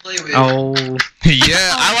band to play with. Oh.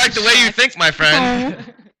 Yeah, I like the way you think, my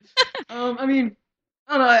friend. I mean,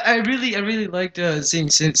 I don't know. I really liked seeing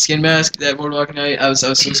Skin Mask that Boardwalk night. I was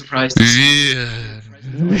so surprised. To see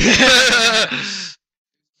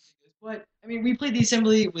But I mean, we played the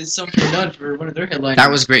assembly with Some for None for one of their headliners. That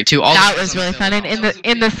was great too. All That the was really fun. And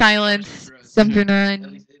in the silence, Sumter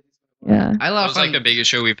Nine. Yeah. I that love was like the biggest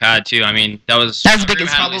show we've had too. I mean, that was That was the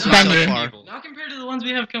biggest probably venue. Not compared to the ones we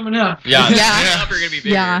have coming up. Yeah, Yeah. We're gonna be bigger,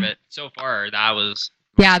 Yeah. but so far that was.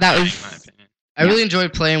 Yeah, that in was. my opinion. I really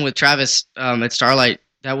enjoyed playing with Travis at Starlight.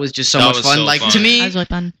 That was just so That much was fun. so Like fun. to That me, was really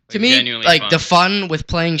fun. to me, genuinely like fun. the fun with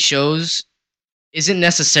playing shows isn't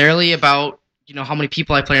necessarily about how many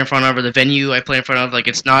people I play in front of or the venue I play in front of. Like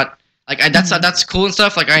it's not like that's cool and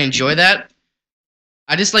stuff. Like I enjoy that.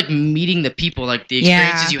 I just like meeting the people, like the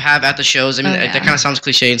experiences you have at the shows. I mean, that kind of sounds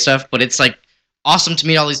cliche and stuff, but it's like awesome to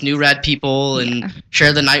meet all these new rad people and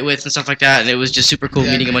share the night with and stuff like that. And it was just super cool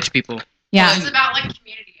meeting a bunch of people. Yeah. It's about like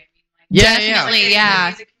community. I mean, like Yeah, Definitely, yeah.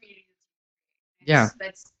 Music community. Yeah.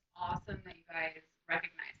 That's awesome that you guys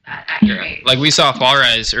recognize that at your age. Like we saw Fall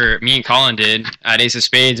Rise, or me and Colin did at Ace of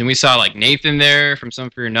Spades, and we saw like Nathan there from Some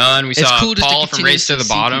For Your None. We It's saw cool just to Paul from continue Race to to the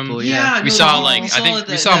see Bottom. people, yeah. We saw like I think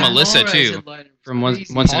we saw Melissa too from Once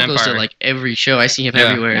an Paul goes to Empire. like every show. I see him Yeah.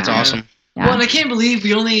 everywhere. It's Yeah. awesome. Well, and I can't believe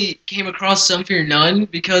we only came across Some Fear None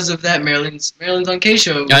because of that Maryland's on K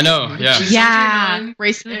show. I know, yeah. Yeah.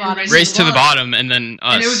 Race to the bottom. Race to the Bottom, and then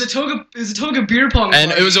us. And it was a toga beer pong.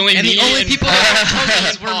 And party. it was only And me the only and people Paul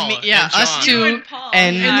that were Paul me, yeah, and us John. two and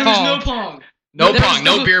And there was Paul. no pong. No There pong, was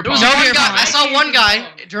no beer there pong. was No no beer pong. pong. I saw one guy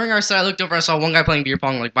during our set. I looked over. I saw one guy playing beer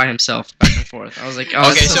pong like by himself, back and forth. I was like,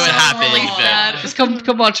 oh, Okay, this so is it happened. really sad. Just come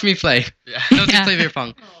watch me play. Yeah. Don't just Yeah. play beer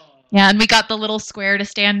pong. Yeah, and we got the little square to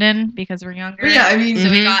stand in because we're younger. But yeah, I mean, so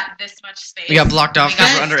we Mhm. got this much space. We got blocked off because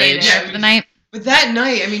we're stay underage. there for the night. but that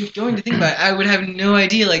night, I mean, going to think about it, I would have no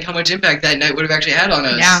idea like how much impact that night would have actually had on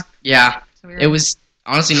us. Yeah. Yeah, So we it was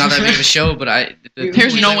honestly not that big of a show, but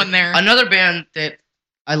There's no one there. Another band that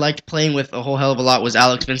I liked playing with a whole hell of a lot was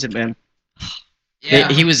Alex Vincent Band. Yeah.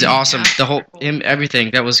 He was awesome. Yeah. The whole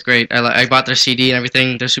everything that was great. I bought their CD and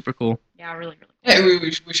everything. They're super cool. Yeah, really, really. Yeah,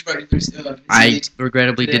 we should probably do I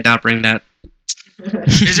regrettably did not bring that.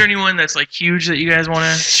 Is there anyone that's like huge that you guys want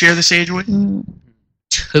to share the stage with?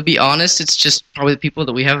 To be honest, it's just probably the people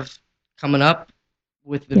that we have coming up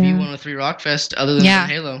with the Yeah. V103 Rockfest, other than Yeah.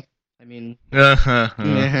 Halo. I mean, Oh,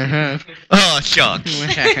 yeah. shucks.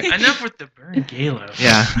 Enough with the Burn Galo.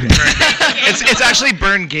 Yeah. it's actually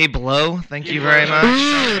Burn Gay Below. Thank you very much.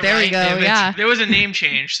 Ooh, there we go. Yeah. There was a name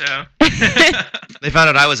change, so. They found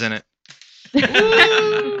out I was in it.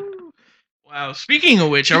 Wow. Speaking of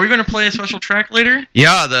which, are we going to play a special track later?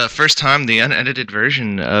 Yeah, the first time, the unedited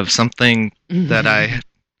version of something that I...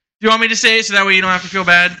 Do you want me to say it so that way you don't have to feel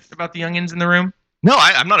bad about the youngins in the room? No,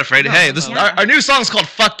 I'm not afraid. Hey, this our new song's called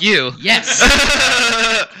 "Fuck You." Yes.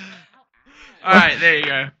 All right, there you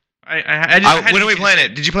go. I had when to are we get playing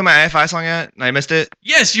it. it? Did you play my AFI song yet? I missed it.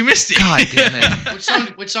 Yes, you missed it. God damn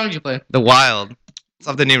it! Which song did you play? The Wild. It's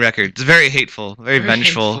off the new record. It's very hateful, very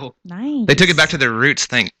vengeful. Nice. They took it back to their roots.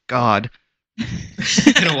 Thank God.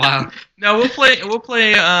 It's been a while. No, we'll play FU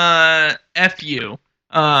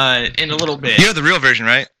in a little bit. You have the real version,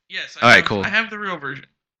 right? Yes. All right, cool. I have the real version.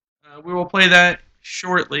 We will play that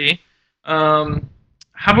shortly. How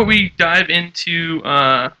about we dive into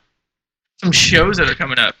some shows that are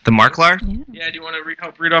coming up? The Marklar? Yeah, do you want to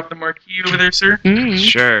help read off the marquee over there, sir?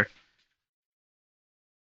 Sure.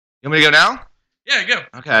 You want me to go now? Yeah, go.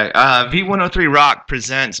 Okay. V103 Rock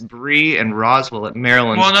presents Bree and Roswell at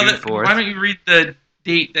Maryland's Well, June 4th. why don't you read the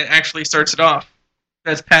date that actually starts it off?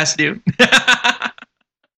 That's past due.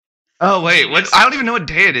 Oh, wait. What? I don't even know what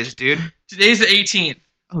day it is, dude. Today's the 18th.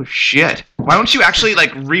 Oh, shit. Why don't you actually,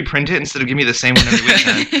 like, reprint it instead of give me the same one every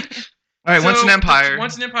weekend? All right, Once an Empire.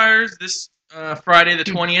 Once an Empire is this Friday the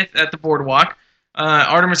 20th at the Boardwalk.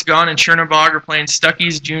 Artemis Gone and Chernobog are playing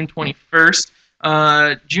Stuckies June 21st.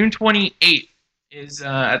 June 28th is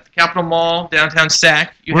at the Capitol Mall, downtown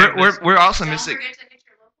Sac. We're also missing...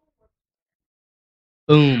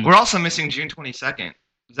 Boom. We're also missing June 22nd.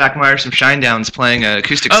 Zach Myers from Shinedown's playing an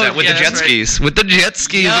acoustic set with the jet skis. With the jet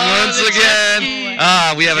skis once again.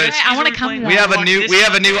 We have I want to come to that. we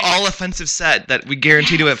have a new all offensive set that we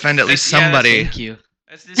guarantee to offend at least somebody. Thank you.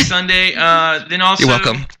 That's this Sunday. Then also... You're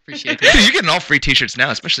welcome. Appreciate Dude, it. you're getting all free t-shirts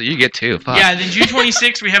now, especially you get two. Fuck. Yeah, then June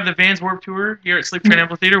 26th, we have the Vans Warped Tour here at Sleep Train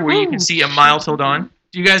Amphitheater where you can see A Mile Till Dawn.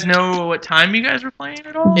 Do you guys know what time you guys are playing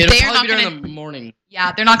at all? It'll They're probably be not during the morning.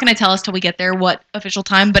 Yeah, they're not going to tell us till we get there what official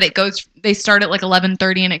time, but it goes. They start at like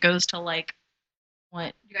 11:30 and it goes till like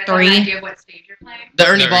what? You guys have an 3. idea of what stage you're playing? The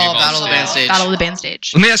Ernie The Ball Ernie Ball Battle of the Band stage. stage. Battle of the Band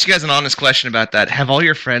stage. Let me ask you guys an honest question about that. Have all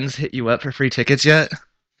your friends hit you up for free tickets yet?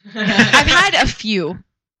 I've had a few.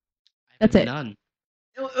 That's it. None.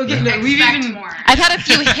 Okay, no, we've Expect even more. I've had a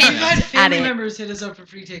few we've had hints at family it. members hit us up for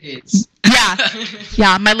free tickets. Yeah,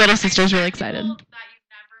 yeah. My little sister's really excited. People that you've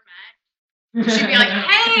never met. You should be like,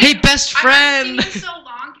 hey, Hey, best I haven't friend. seen you so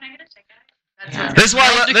long. Can I get a ticket? That's Yeah. what This is why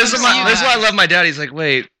Love to come see this is why I that. love my dad. He's like,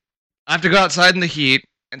 wait, I have to go outside in the heat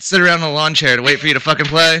and sit around in a lawn chair to wait for you to fucking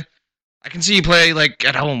play. I can see you play like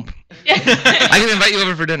at home. I can invite you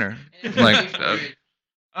over for dinner. Like,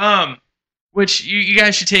 Which you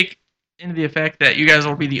guys should take into the effect that you guys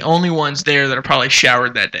will be the only ones there that are probably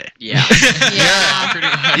showered that day. Yeah.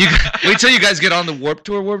 Wait till you guys get on the Warped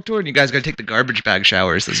Tour, and you guys gotta take the garbage bag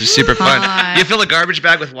showers. Those are super fun. Hot. You fill a garbage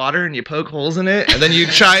bag with water and you poke holes in it, and then you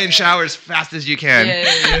try and shower as fast as you can.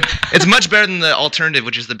 It's much better than the alternative,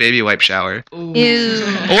 which is the baby wipe shower. Ew.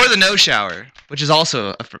 Or the no shower, which is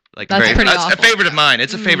also That's very pretty a awful. favorite of mine.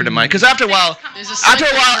 It's a favorite of mine because after a while, There's a cycle.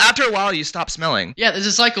 after a while, you stop smelling. Yeah, there's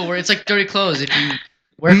a cycle where it's like dirty clothes. If you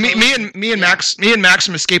wear Me and Max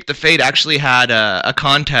from Escape the Fate actually had a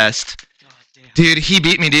contest. Dude, he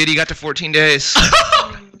beat me, dude. He got to 14 days.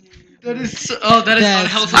 that is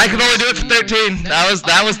unhealthy. I could only do it for 13.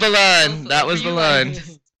 That was the line. That was the line.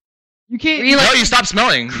 You can't. Really, No, you stop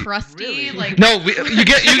smelling. crusty, like No, you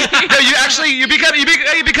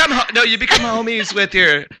become homies with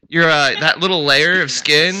your that little layer of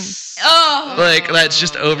skin. oh, Like that's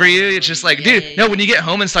just over you. It's just like, dude. No, when you get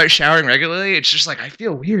home and start showering regularly, it's just like I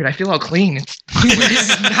feel weird. I feel all clean. It's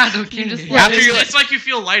not okay. after you're It's like you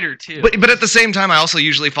feel lighter too. but at the same time, I also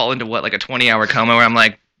usually fall into like a 20-hour coma where I'm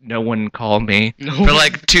like, no one call me for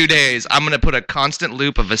like 2 days. I'm gonna put a constant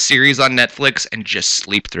loop of a series on Netflix and just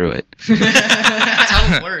sleep through it. That's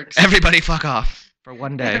how it works. Everybody fuck off for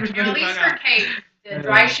 1 day. At least for Kate, the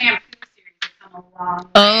dry shampoo series has come along.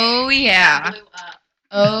 Oh yeah. Blew up.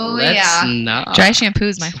 Oh Let's yeah. not. Dry shampoo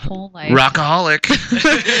is my whole life. Rockaholic.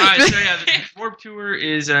 Alright, so yeah, the Warped Tour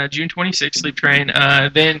is June 26th, Sleep Train.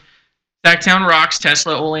 Then Sacktown Rocks,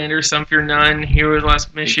 Tesla, Olander, Some Fear None, Heroes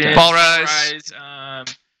Last Mission, Fall Rise,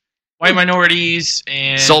 White Minorities,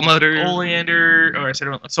 and Soul Motor, Oleander, or I said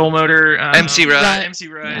Soul Motor, MC Ride, MC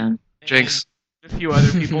Ride, Yeah. Jinx, a few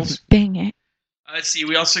other people's. Dang it. Let's see,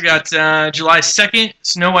 we also got July 2nd,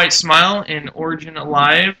 Snow White Smile and Origin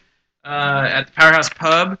Alive at the Powerhouse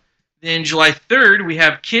Pub. Then July 3rd, we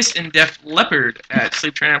have Kiss and Def Leppard at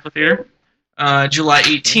Sleep Train Amphitheater. July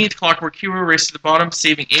 18th, Clockwork Hero, Race to the Bottom,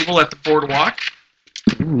 Saving Abel at the Boardwalk.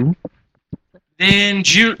 Ooh. Then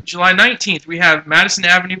July 19th, we have Madison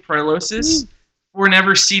Avenue Pyrolysis for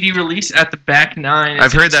Never CD release at the Back 9.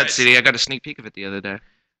 I've heard that CD. I got a sneak peek of it the other day.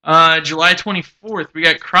 July 24th, we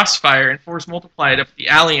got Crossfire and Force Multiplied up at the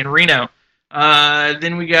Alley in Reno.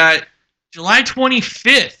 Then we got July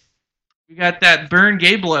 25th, we got that Burn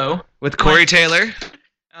Gay Blow with Corey Taylor.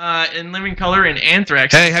 In Living Color and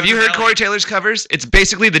Anthrax. Hey, have you heard Corey Taylor's covers? It's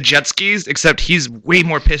basically the Jet Skis, except he's way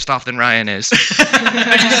more pissed off than Ryan is.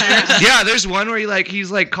 Yeah, there's one where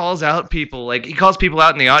he's calls out people, he calls people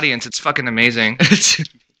out in the audience. It's fucking amazing.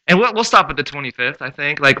 And we'll stop at the 25th, I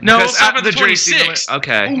think. No, we'll stop at the 26th.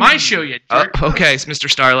 Okay. My show, you jerk. Okay, Mr.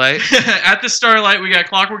 Starlight. At the Starlight, we got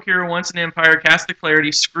Clockwork Hero, Once an Empire, Cast of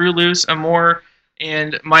Clarity, Screw Loose, Amore,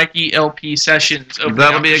 and Mikey LP Sessions.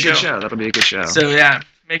 That'll be a good show. That'll be a good show. So yeah,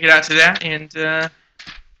 make it out to that, and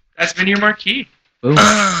that's been your marquee.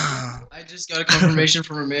 I just got a confirmation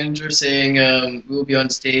from our manager saying we will be on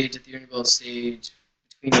stage at the Unibel stage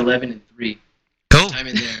between 11 and 3. Cool. Time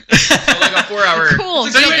in there. So like a 4 hour. Cool.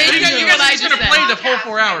 So you basically guys what I are going to just play said. the full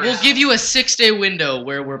 4 hours. We'll give you a 6-day window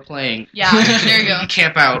where we're playing. Yeah, there you go.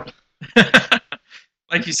 Camp out.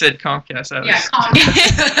 Like you said, Comcast. Yeah, Comcast.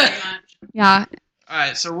 Pretty much. Yeah. All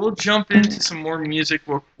right, so we'll jump into some more music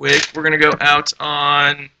real quick. We're going to go out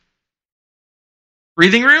on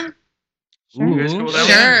Breathing Room. Sure. You guys cool with that one?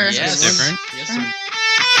 Sure. Yes. Different. Yes, sir.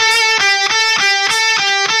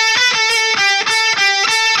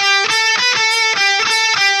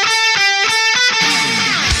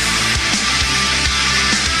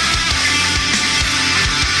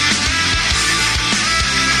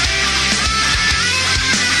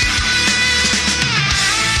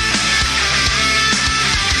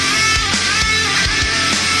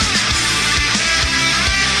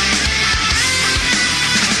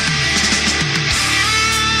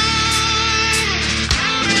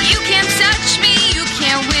 You can't touch me, you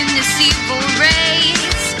can't win this evil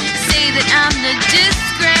race. Say that I'm the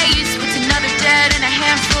disgrace, with another dead and a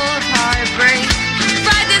handful of heartbreak.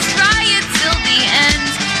 Fight this riot till the end,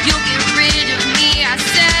 you'll get rid of me, I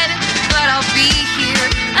said, but I'll be here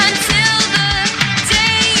until the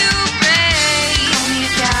day you break. Call me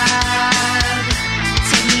a God,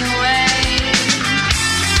 take me away.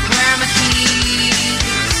 Where are my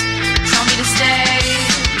keys? Tell me to stay.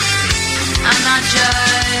 I'm not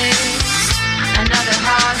just another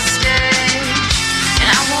hostage, and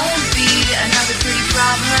I won't be another pretty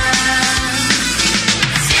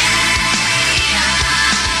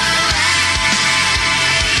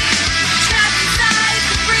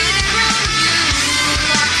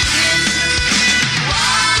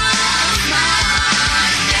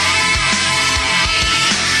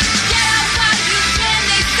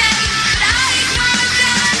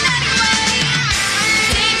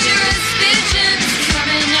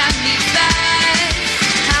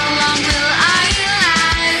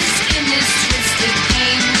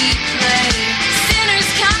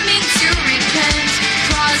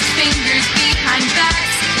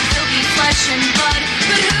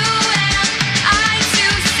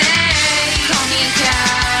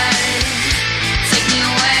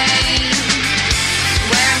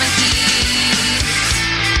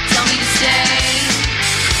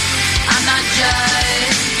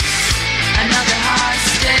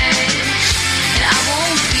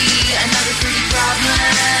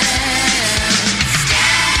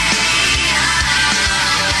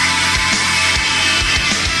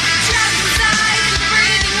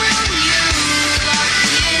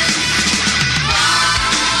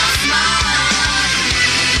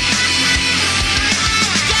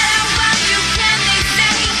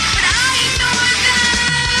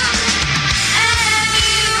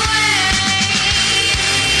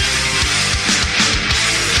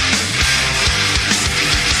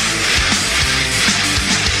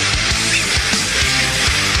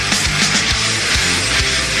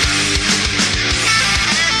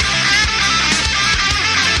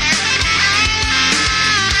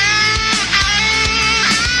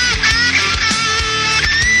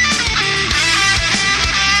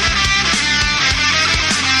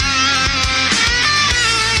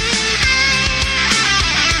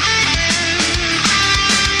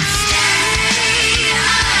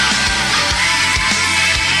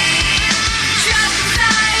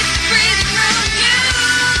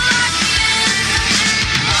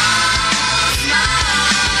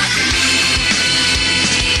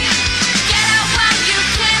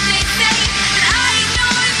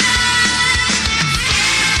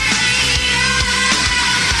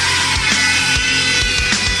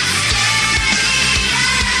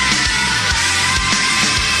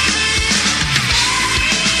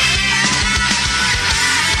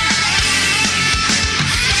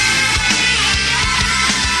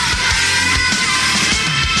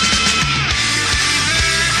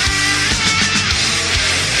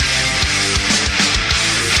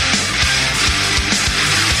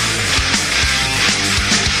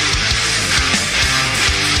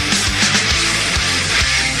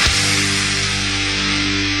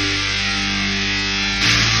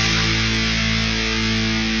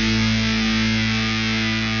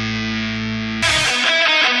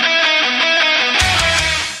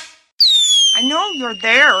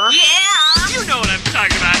yeah. You know what I'm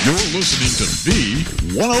talking about. You're listening to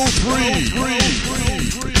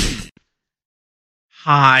V103.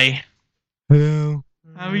 Hi. Hello.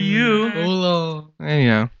 How are you? Hello. You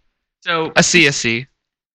know. So, A C.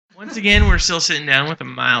 once again, we're still sitting down with a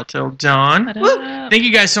mile till dawn. Thank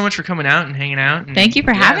you guys so much for coming out and hanging out. And Thank you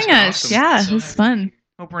for having us. awesome. Yeah, it was fun.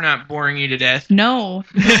 Hope we're not boring you to death. No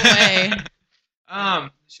way.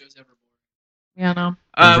 Yeah, no.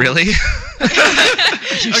 Really?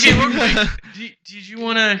 Okay, real quick. Did you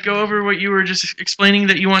want to go over what you were just explaining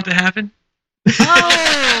that you want to happen?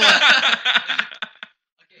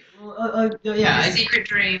 Yeah, Secret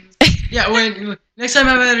dreams. yeah. When next time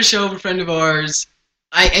I'm at a show with a friend of ours,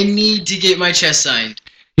 I need to get my chest signed.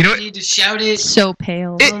 You know I what? need to shout it. So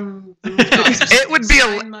pale. It'd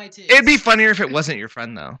be funnier if it wasn't your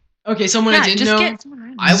friend though. Okay, someone I didn't know. Get someone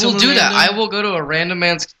random. I will Someone do that. random? I will go to a random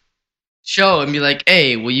man's show and be like,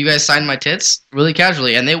 "Hey, will you guys sign my tits?" Really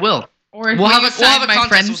casually, and they will. Or if We'll we have a sign my contest.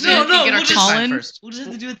 friends. We'll see if we can get our we'll tits signed Colin. first. We'll just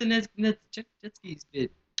have to do it the jet skis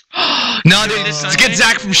bit. No, dude, just get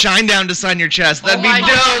Zach from Shinedown to sign your chest. That'd be my dope.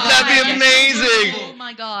 God. That'd be Oh amazing.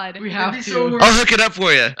 my god. We have to. So I'll hook it up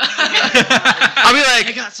for you. I'll be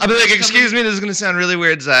like, coming. excuse me, this is gonna sound really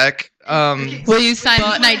weird, Zach. Will you sign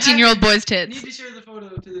 19-year-old boys' I need tits? to share the photo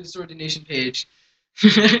to the Distorted Nation page.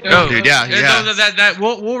 Oh, dude, yeah.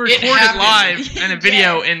 We'll record it happened. live in a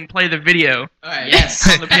video and play the video Alright. Yes.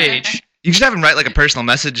 on the page. You should have him write like a personal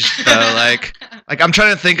message though, like I'm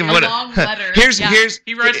trying to think of A what. long letter. Here's Yeah.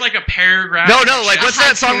 He writes like a paragraph. No, like what's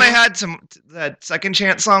that haiku. song they had? That second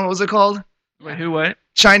chant song. What was it called? Wait, who? What?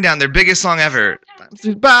 Shinedown, their biggest song ever.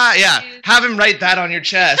 Bye. Yeah, have him write that on your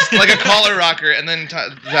chest, like a collar rocker, and then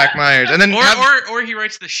Zach Myers, and then Or he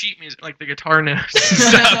writes the sheet music, like the guitar notes and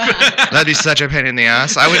stuff. that'd be such a pain in the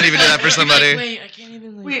ass. I wouldn't even do that for somebody. Wait, I can't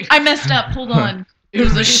even. Wait, I messed up. Hold on. It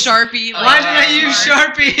was a Sharpie. Why did I use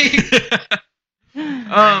Sharpie?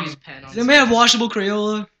 Use pen on Does anybody have washable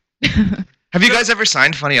Crayola? Have you guys ever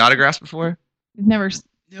signed funny autographs before? Never.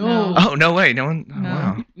 No. Oh no way, no one. Oh, No.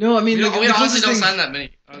 wow. No, I mean We the honestly closest don't thing. sign that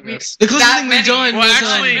many autographs. The closest That thing we've many? done. Well, was,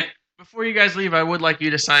 actually, before you guys leave, I would like you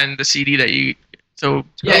to sign the CD that you. So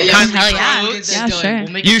yeah, kindly hell yeah. We'll get that Yeah, done. sure.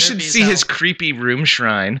 We'll make You it should Murphy's see his house. creepy room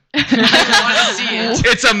shrine. I want to see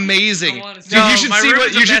it. It's amazing. I wanna see Dude, No, you should my see room what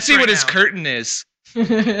is a you should mess see what right his now. curtain is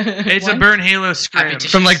It's a What? Burn Halo scrim. Happy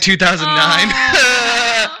from like 2009.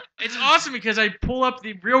 It's awesome because I pull up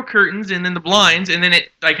the real curtains and then the blinds, and then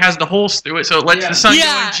it like has the holes through it, so it lets Yeah. the sun go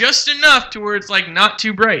Yeah. in just enough to where it's like not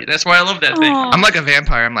too bright. That's why I love that thing. Aw. I'm like a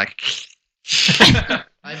vampire. I'm like,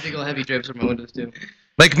 I have big old heavy drapes on my windows too.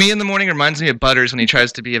 like me in the morning reminds me of Butters when he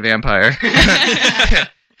tries to be a vampire. Dad,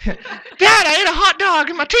 I ate a hot dog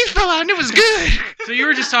and my teeth fell out and it was good. So you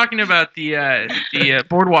were just talking about the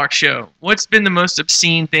Boardwalk show. What's been the most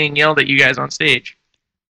obscene thing yelled at you guys on stage?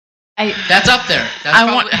 That's up there. That's I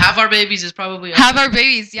probably, want- Have Our Babies is probably up Have our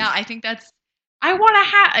babies. Yeah, I think that's. I want to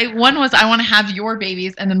have. One was I want to have your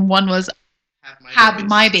babies, and then one was there. have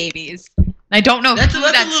my babies. And I don't know That's- who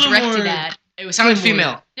that's a that's little directed more- at. It sounded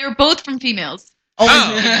female They were both from females.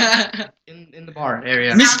 in the bar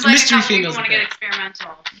area. Sounds like mystery a couple females. people want to get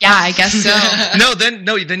experimental. Yeah, I guess so.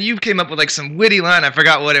 Then you came up with like some witty line. I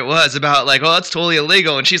forgot what it was about. Like, oh, that's totally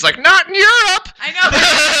illegal. And she's like, not in Europe. I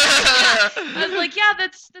know. I was like, yeah,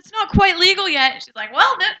 that's not quite legal yet. She's like,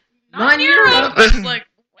 well, not in Europe. I was like,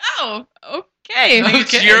 wow, okay. I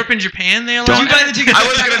think it's Europe and Japan they allow. Did you buy the tickets? I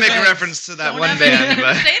was gonna make a reference to that one band,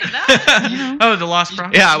 but Say to that. Oh, the Lost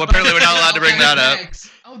Prophets. yeah, well, apparently we're not allowed to bring that up.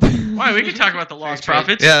 Why? We could talk about the Lost Fair trade.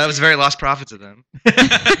 Prophets. Yeah, that was very Lost Prophets of them.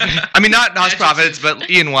 I mean, not Lost Prophets, but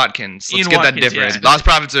Ian Watkins. Let's Ian get Watkins, that different. yeah. Lost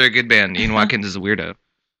Prophets are a good band. Ian Watkins is a weirdo.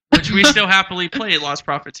 Which we still happily play at Lost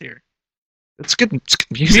Prophets here. It's good music.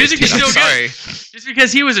 Music dude, is I'm still sorry. good. Just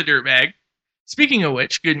because he was a dirtbag. Speaking of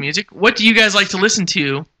which, good music. What do you guys like to listen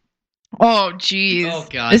to? Oh, jeez. Oh,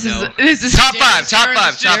 God, This no. is Top five. Just go in a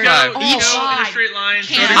Oh, straight God. line. Can't.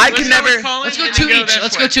 So I let's can start with never- Colin, Let's go and two then each. that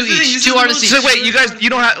Let's way. go two This is the thing, each. this Two is the artists most- each. So wait, you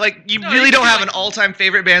don't have like you No, really you don't can have go an all-time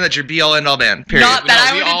favorite band that's your be-all end-all band. Period. Not that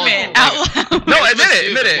No, we I all would admit go. out loud. No, admit it.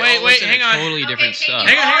 Admit it. Wait, hang on. Totally different okay, stuff. You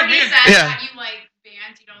Hang on, already hang on. said Yeah. that you like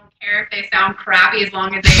bands. You don't care if they sound crappy as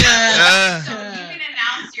long as they. Uh, So you can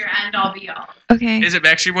announce your end all be all. Okay. Is it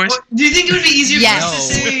Backstreet Boys? Do you think it would be easier Yes. for us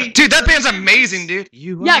to say? dude, that band's amazing, dude.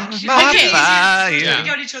 You Yeah, are okay. my fire. Pick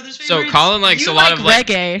out each other's So favorites? Colin likes You a lot like of like.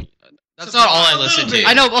 reggae. That's not all I A little listen bit. to.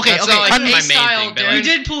 I know. Okay, That's okay. not like On my this main style, thing, but Darren. You like,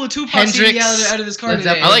 did pull a Tupac CD Hendrix, out of this card Led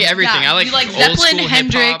Zeppelin. today. I like everything. Yeah, I like you like old Zeppelin, school hip-hop.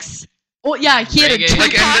 Hendrix. Oh yeah, he had a Reggae.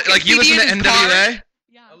 Tupac Like you CD listen to in his car. NWA?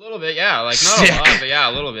 A little bit, yeah. Like not Sick. a lot, but yeah,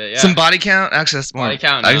 a little bit, yeah. Some Body Count? Actually, that's more. Body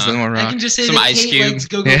Count, I guess no. that's more I rock. can just say Some that Ice Kate Cube. likes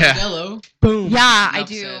Go-Go Yeah. Modelo. Yeah, I Enough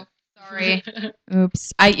do. said. Sorry.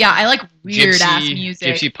 Oops. I like weird ass music.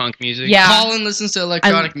 Gypsy punk music. Yeah. Colin listens to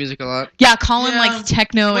electronic music a lot. Yeah, Colin likes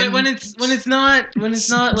techno and when it's not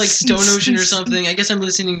like Stone Ocean or something. I guess I'm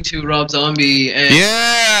listening to Rob Zombie. And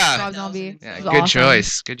Rob Zombie. Yeah, Is good awesome.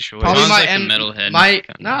 choice. Good choice. Probably Sounds my like a end, metalhead.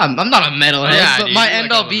 I'm not a metalhead, Yeah, but dude, my you end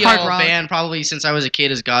like all all be the- all Hard rock. band probably since I was a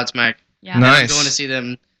kid is Godsmack. Yeah. And I'm Nice. going to see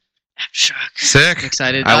them. Shock. Sick. I'm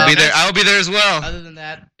excited. I will be there. I will be there as well. Other than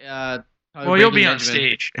that, Well, you'll be on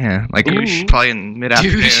stage. Yeah, like Ooh. probably in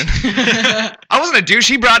mid-afternoon. I wasn't a douche.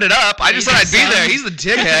 He brought it up. I just said I'd be there. He's the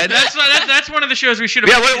dickhead. That's one of the shows we should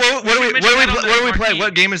have. Yeah. What do we play?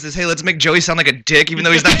 What game is this? Hey, let's make Joey sound like a dick, even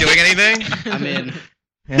though he's not doing anything. I'm in.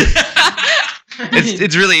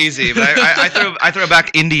 It's really easy, but I throw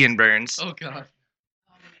back Indian Burns. Oh God.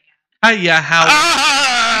 Yeah. How?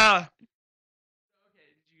 Ah!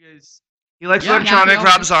 He likes Yeah, electronic, yeah.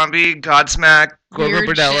 Rob Zombie, Godsmack, Corvo Weird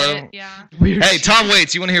Bordello. shit, yeah. Hey, Tom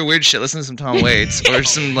Waits. You want to hear weird shit? Listen to some Tom Waits or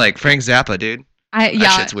some like Frank Zappa, dude. That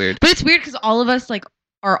shit's weird. But it's weird because all of us like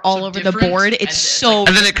are all over the board. It's so.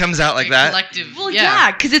 And then it comes out like that. Collective. Well,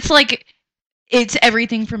 yeah, because it's like it's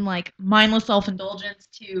everything from like mindless self-indulgence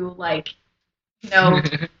to like, you know.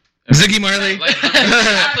 Ziggy Marley.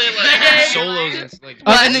 Solos and like.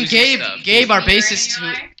 And then Gabe, our bassist,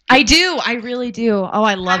 who I do. I really do. Oh,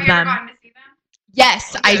 I love them.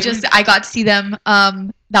 Yes, I got to see them.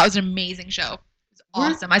 That was an amazing show. It was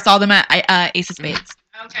awesome. I saw them at Ace of Spades.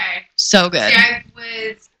 Okay. So good. See, it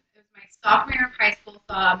was my sophomore year of high school.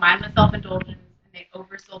 Saw Mindless Self-Indulgence, and they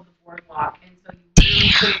oversold the boardwalk, and so you really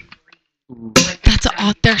couldn't breathe. Like,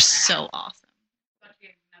 That's they're so awesome.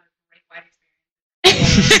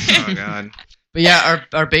 Oh God. But yeah,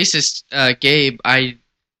 our bassist Gabe, I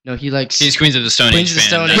know he likes. He's Queens of the Stone Age Queens of the fan.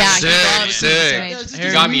 Stone Age. Yeah, Sick.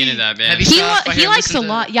 You got me into that band. He likes a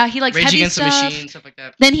lot. Yeah, he likes Rage heavy Against the stuff. Machine, stuff like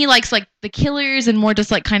that. Then he likes like the Killers and more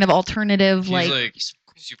just like kind of alternative He's like.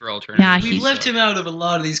 super alternative. Yeah, We've he's- left him out of a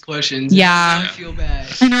lot of these questions. Yeah. I feel bad.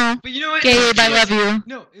 I know. But you know what? Gabe, I love you.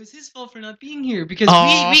 No, it was his fault for not being here because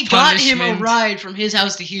Aw, we got him a punishment. ride from his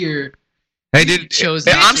house to here. Hey, dude. Chose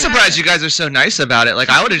Yeah, that. I'm surprised you guys are so nice about it. Like,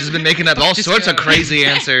 I would have just been making up all sorts of crazy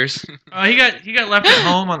answers. He got left at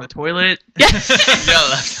home on the toilet. Yeah,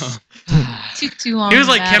 left home. Too long. He was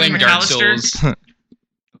like for Kevin that. Playing Dark McAllister. Souls.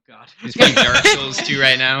 Oh God. He's playing Dark Souls 2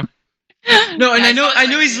 right now. No, and I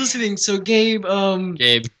know he's listening. So Gabe,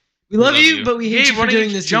 Gabe. we love you, but we hate Gabe, you why for don't doing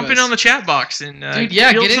you this. jump to in us. on the chat box and Dude,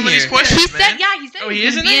 yeah, field get in some of these here. questions, He said, man. yeah, he said Oh, he he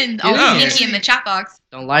was is gonna in be in. there? Oh, Yeah. he's in the chat box.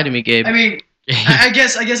 Don't lie to me, Gabe. I mean, I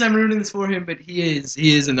guess I'm ruining this for him, but he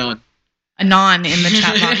is a non. A non in the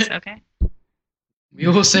chat box. Okay. We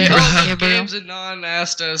will say, Yeah, oh, bro. Gabe's a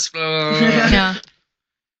non-asked us. Yeah.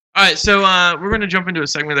 All right, so we're going to jump into a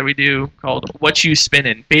segment that we do called "What You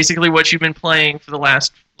Spinning." Basically, what you've been playing for the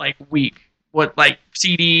last like week. What like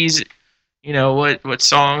CDs, you know, what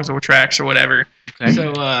songs or tracks or whatever. Okay.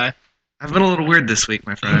 So I've been a little weird this week,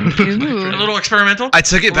 my friend. a little experimental. I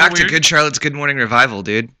took it back to weird. Good Charlotte's Good Morning Revival,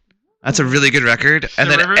 dude. That's a really good record. And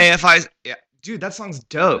The then River? AFI's, yeah, dude, that song's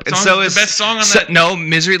dope. And Song's so the is best song on that. No,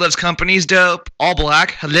 Misery Loves Company's dope. All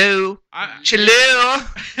Black, hello, hello.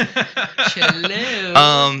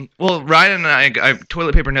 Well, Ryan and I,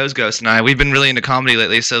 Toilet Paper Nose Ghost and I, we've been really into comedy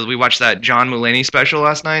lately. So we watched that John Mulaney special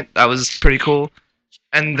last night. That was pretty cool.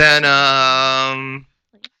 And then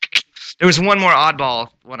there was one more oddball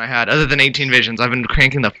one I had, other than 18 Visions. I've been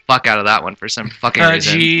cranking the fuck out of that one for some fucking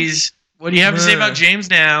reason. Jeez, what do you have to say about James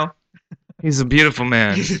now? He's a beautiful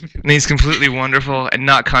man, and he's completely wonderful and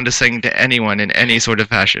not condescending to anyone in any sort of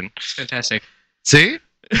fashion. Fantastic. See?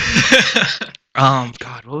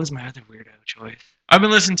 God, what was my other weirdo choice? I've been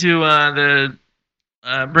listening to the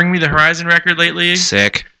Bring Me the Horizon record lately.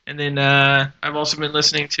 Sick. And then I've also been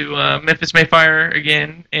listening to Memphis Mayfire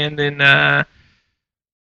again. And then I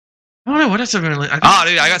don't know what else I've been listening. Oh,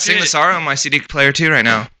 dude, I got Sing the Sorrow on my CD player too right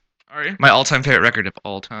now. Are you? My all-time favorite record of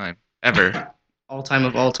all time, ever. All time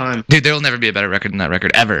of all time. Dude, there will never be a better record than that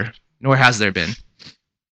record, ever. Nor has there been.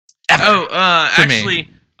 Ever. Oh, For me. actually,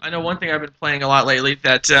 I know one thing I've been playing a lot lately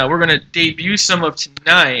that we're going to debut some of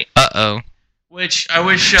tonight. Uh-oh. Which I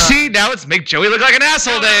wish... See, now it's make Joey look like an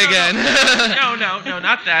asshole day again. No,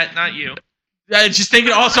 not that, not you. I just think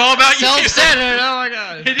it's all about you. Self-centered, oh my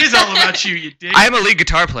god. It is all about you, you dick. I am a lead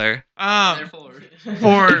guitar player.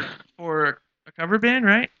 For a cover band,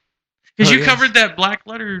 right? Because Oh, you yes. covered that Black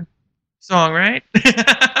Letter song, right?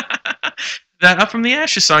 That Up From the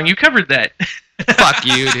Ashes song. You covered that. Fuck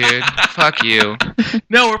you, dude. Fuck you.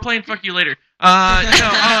 No, we're playing Fuck You Later.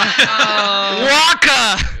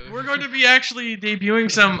 Waka! We're going to be actually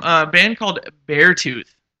debuting some band called Beartooth.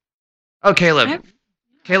 Oh, Caleb.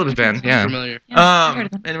 Caleb's band, yeah. Familiar. And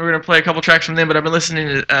we're gonna play a couple tracks from them, but I've been listening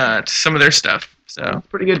to some of their stuff, so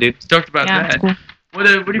pretty good, dude. Stoked about Yeah, that. it's cool. What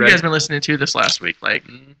have you guys been listening to this last week? Like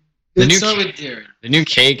The Let's new start with Darren. The new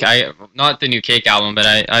Cake, not the new Cake album, but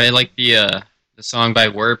I like the song by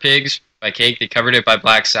Were Pigs by Cake. They covered it by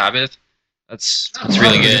Black Sabbath. That's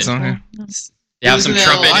really wow, good. good song, yeah. They have some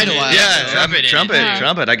trumpet in it.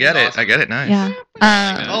 Trumpet. I get it. Nice. Yeah.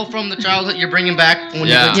 Oh, from the trials that you're bringing back when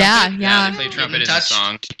Yeah. Yeah. They play trumpet in the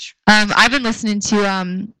song. I've been listening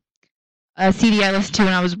to a CD I listened to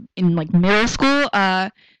when I was in like middle school.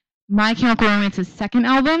 My Chemical Romance's second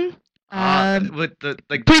album. With the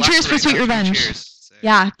like. Pre Cheers for Sweet Revenge.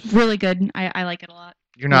 Yeah, really good. I like it a lot.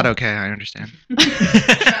 You're not okay. I understand.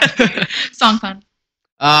 Song fun.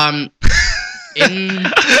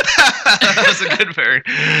 That's a good bird.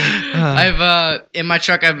 I've in my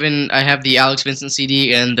truck. I have the Alex Vincent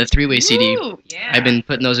CD and the Three Way CD. Ooh, yeah. I've been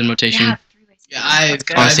putting those in rotation. Yeah, I've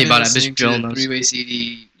Honestly, been about listening Bishop to Joe the and those. Three-Way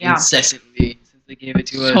CD Yeah. incessantly since they gave it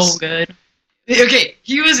to us. So good. Okay,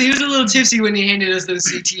 he was a little tipsy when he handed us those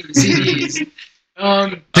CDs. Did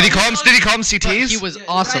he call them CTs? He was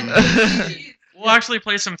awesome. we'll actually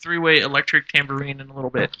play some three-way electric tambourine in a little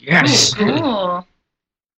bit. Yes. Cool.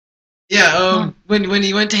 Yeah, when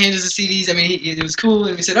he went to hand us the CDs, I mean, it was cool,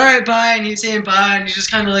 and we said, all right, bye, and he was saying bye, and he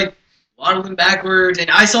just kind of like waddling backwards, and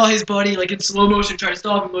I saw his buddy like in slow motion try to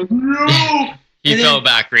stop him, like, no! He And fell then-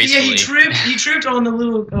 back gracefully. Yeah, he tripped on the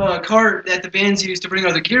little cart that the bands use to bring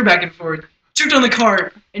all their gear back and forth. Tripped on the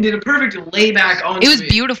cart and did a perfect layback onto It was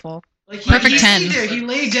beautiful. Like, Perfect 10. He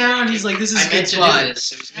laid down. He's like, "This is I a good meant to do spot."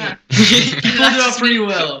 this. It was me. Yeah. He pulled it off pretty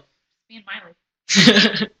well. Me and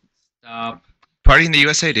Miley. Stop. Party in the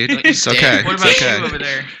USA, dude. It's okay. What It's about okay. you over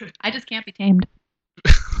there? I just can't be tamed.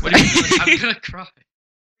 What are you doing? I'm gonna cry.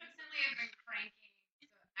 Recently, I've been cranking.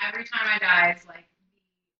 So every time I die, it's like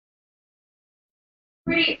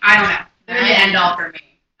pretty. I don't know. They're the end all for me.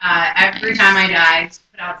 Every time I die, just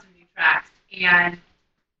put out some new tracks, and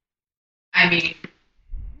I mean,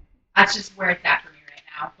 that's just where it's at for me right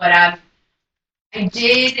now. But I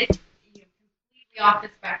did completely off the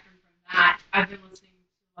spectrum from that. I've been listening to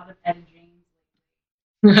a lot of Etta James.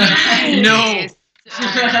 No. So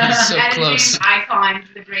Etta close. James Icon,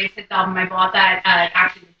 the greatest hits album. I bought that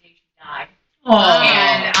actually the day she died.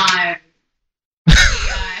 Aw. And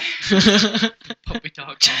Puppy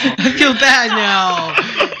dog. I feel bad now.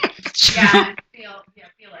 yeah, feel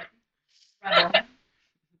it. Rebel.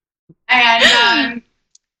 And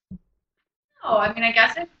no, I mean, I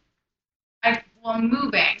guess I'm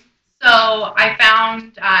moving, so I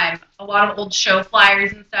found a lot of old show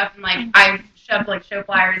flyers and stuff, and like I shoved like show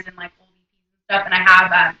flyers and like old EPs and stuff, and I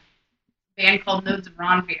have a band called Nodes of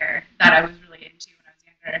Ronvier that I was really into when I was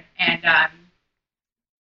younger, and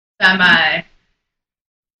some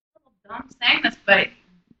I'm saying this, but I'm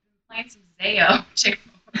playing some Zayo.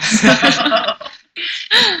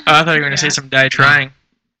 Oh, I thought you were going to say some die trying.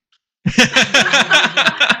 Some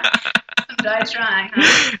die trying,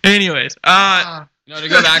 huh? Anyways, No, to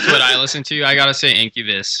go back to what I listen to, I gotta say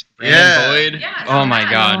Incubus. Brandon Boyd. Yeah, Oh my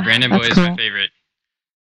yeah. God, Brandon That's Boyd is my cool. favorite.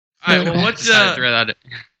 all right, well, Decided to throw that.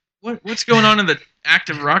 what's going on in the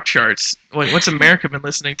active rock charts? What's America been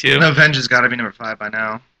listening to? No, Avenge has got to be number 5 by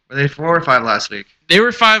now. Were they 4 or 5 last week? They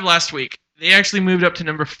were 5 last week. They actually moved up to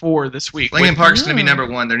number 4 this week. Linkin With- Park's going to be number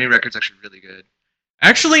 1. Their new record's actually really good.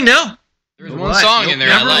 Actually, no. There's one song in there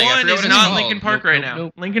I Number like. I 1 forget is what it's not called. Linkin Park right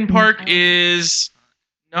now. Linkin Park is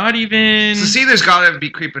not even. So see, there's got to be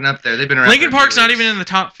creeping up there. They've been around. Linkin for a few Park's not weeks. even in the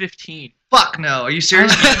top 15. Fuck no. Are you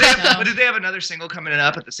serious? No. Did they have another single coming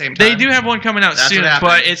up at the same time? They do have one coming out That's soon, what happened.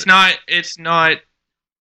 but it's not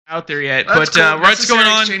out there yet. That's but cool. what's going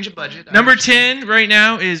Necessary on? exchange of budget. I Number understand. 10 right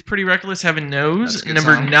now is Pretty Reckless Heaven Knows. That's a good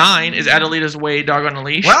Number song. 9 is Adelita's Way, Dog on a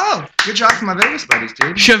Leash. Wow, good job for my Vegas buddies,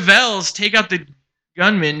 dude. Chevelle's Take Out the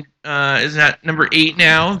Gunman is at number 8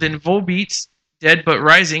 now. Then Volbeat's Dead But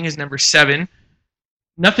Rising is number 7.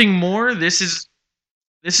 Nothing More, This is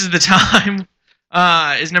the Time,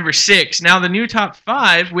 is number 6. Now the new top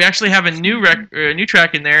 5, we actually have a new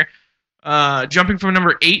track in there. Jumping from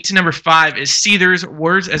number 8 to number 5 is Seether's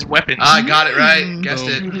Words as Weapons. I got it right. Guessed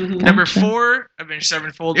it. Number 4, Avenged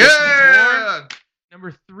Sevenfold. Listen to Yeah. War.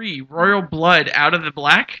 Number 3, Royal Blood, Out of the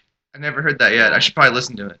Black. I never heard that yet. I should probably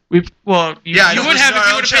listen to it. You I would don't have listen to if our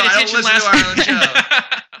you own would show. have paid I don't attention listen to last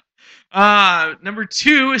our own show. Number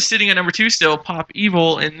 2 is sitting at number 2 still, Pop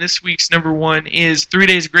Evil, and this week's number 1 is 3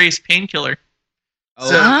 Days Grace, Painkiller. So,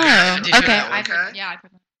 Oh, did you hear okay. that one, I've Kai? heard, yeah, I've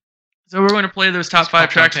heard that. So we're going to play those top 5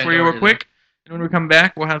 tracks for you real quick, and when we come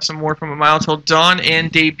back, we'll have some more from A Mile Till Dawn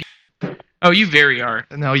and Debut. Oh, you very are.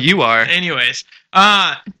 No, you are. Anyways,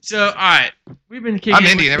 so all right, we've been kicking. I'm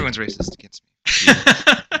it Indian. with- Everyone's racist against me.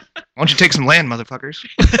 Why don't you take some land, motherfuckers?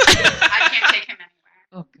 I can't take him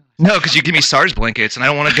anywhere. No, because you give me SARS blankets, and I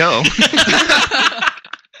don't want to go.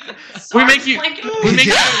 We make you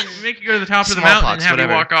go to the top of the mountain and have you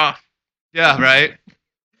walk off. Yeah, right.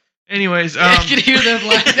 Anyways, I can hear them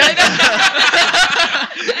laughing.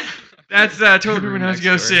 that's Toilet Paper Nose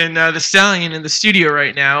Ghost and the Stallion in the studio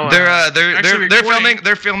right now.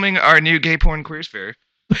 They're filming our new gay porn queer sphere.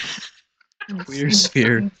 Queer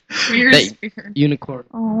sphere. Queer That sphere. Unicorn.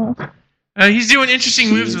 Oh. He's doing interesting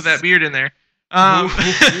moves with that beard in there.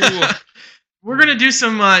 We're gonna do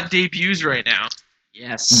some debuts right now.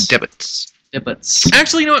 Yes. Debuts.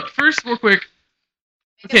 Actually, you know what? First, real quick.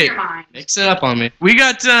 Okay, Mix it up on me. we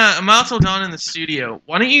got Amal Till Dawn in the studio.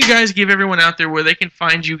 Why don't you guys give everyone out there where they can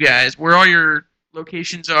find you guys, where all your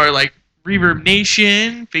locations are, like Reverb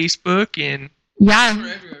Nation, Facebook, and Yeah.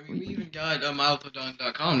 We're everywhere. I mean, we even got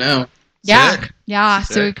miletodon.com now. Yeah. Sick. Yeah.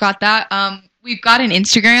 So Sick. we've got that. We've got an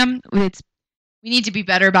Instagram. We need to be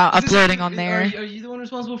better about uploading on there. Are you the one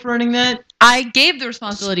responsible for running that? I gave the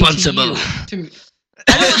responsibility to you. To me.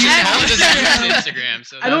 Instagram,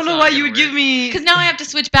 so I don't know why you would give me. Because now I have to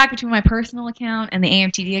switch back between my personal account and the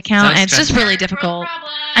AMTD account, and it's just really difficult.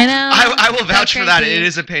 I know. I will vouch for that. It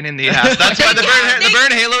is a pain in the ass. That's why the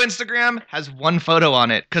Burn Halo Instagram has one photo on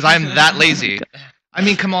it, because I'm that lazy. I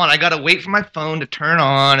mean, come on. I gotta wait for my phone to turn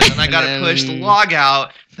on, and then I gotta push the log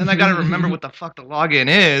out. Then I gotta remember what the fuck the login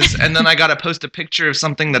is, and then I gotta post a picture of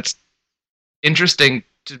something that's interesting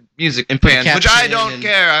to music fans, which I don't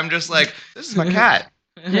care. I'm just like, this is my cat.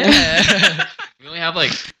 Yeah. We only have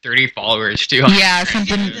like 30 followers too. Yeah,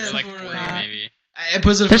 something. Like 40 maybe. I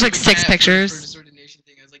posted There's like 6 pictures. For the Distorted Nation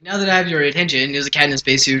thing. I was like, now that I have your attention, there's a cat in a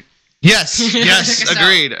spacesuit. Yes, yes, Check us out.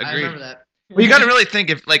 agreed. I remember that. Well, you got to really think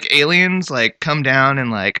if like aliens like come down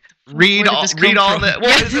and like read all the.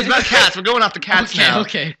 Well, it's about cats. We're going off the cats now.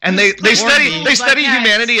 Okay. And they study Black cats.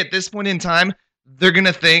 humanity at this point in time. They're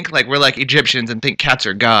gonna think like we're like Egyptians and think cats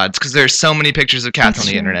are gods because there's so many pictures of cats on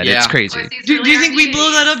the internet. Yeah. It's crazy. Do you think we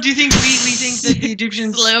blow that up? Do you think we think that the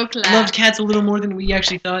Egyptians Slow clap. loved cats a little more than we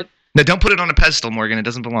actually thought? No, don't put it on a pedestal, Morgan. It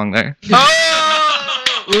doesn't belong there.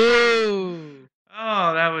 Ooh.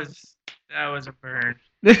 oh, that was a burn.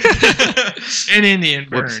 An Indian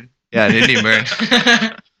burn. Whoops. Yeah, an Indian burn.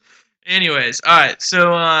 Anyways, all right.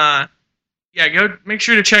 So, yeah, go make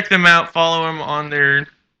sure to check them out. Follow them on their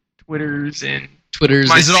Twitters and.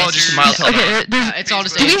 Is it all just a mile Okay, It's all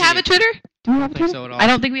just. do we have a Twitter? Do we have a Twitter? so at all. I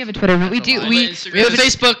don't think we have a Twitter, but we do. We have a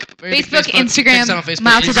Facebook. Instagram,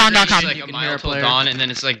 miletilddawn.com. Like a Mile Till Dawn, and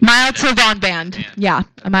then it's like Mile Till Dawn Band. Yeah,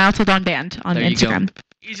 a Mile Till Dawn Band on There you go. Instagram.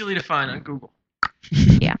 Easily to find on Google.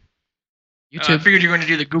 Yeah. I figured you were going to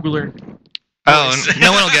do the Googler. Oh,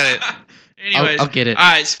 no one will get it. Anyways, I'll get it. All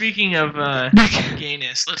right. Speaking of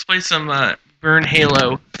gayness, let's play some Burn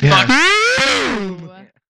Halo. Yeah.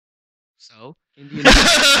 So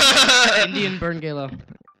Indian Burn Galo.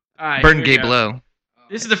 All right, Burn here we gay go. blow.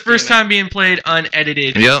 This is the first time being played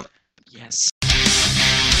unedited. Yep. Yes.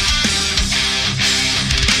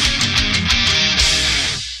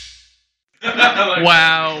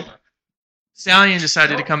 Wow. Stallion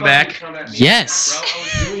decided to come back. Yes.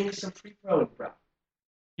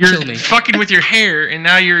 You're Kill me. fucking with your hair, and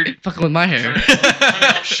now you're Fucking with my hair.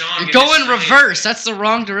 You're going reverse. That's the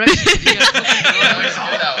wrong direction. You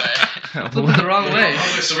gotta flip it the wrong way.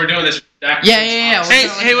 So we're doing this back. Yeah.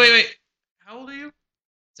 Hey, wait. How old are you?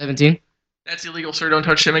 17. That's illegal, sir. Don't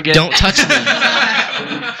touch him again. Don't touch me.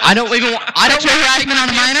 I don't want Sexual harassment on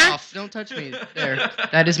a minor? off. Don't touch me. There.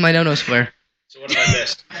 That is my no-no square. So what have I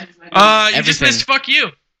missed? You just Everything. missed fuck you.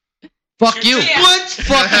 Fuck you. What?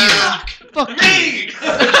 Fuck you. Fuck me.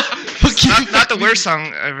 Fuck you. Not the worst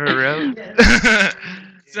song I ever wrote.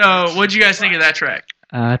 So, what'd you guys think of that track?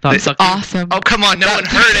 I thought It's awesome. Oh, come on. No one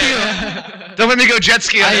heard it. Don't let me go jet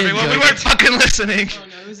ski on I everyone. We enjoyed weren't fucking listening. Oh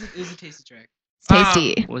no, it was a tasty track. It's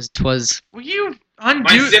tasty. was Will you My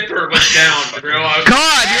undo? zipper was down, bro.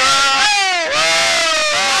 God, you're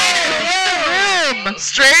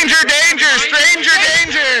stranger danger, stranger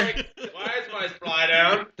danger. Why is my fly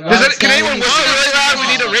down? Can anyone whistle really loud? We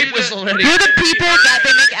need a rape whistle ready. Who are the people that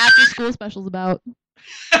they make after school specials about?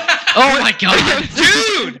 Oh my god.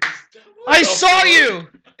 Dude, I saw you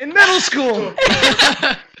in middle school.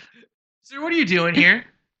 Sir, what are you doing here?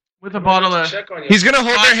 With a bottle of Check on you. He's gonna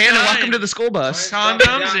hold their hand and Vodka walk him to the school bus.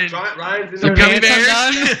 condoms and Ryan's in some there. gummy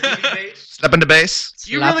Pants bears. Step into bass.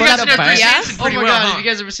 You really got to know Chris Hansen Oh pretty my well, god, huh? have you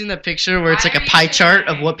guys ever seen that picture where it's like a pie chart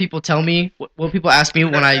of what people tell me, what people ask me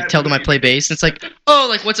when I tell them I play bass? And it's like, oh,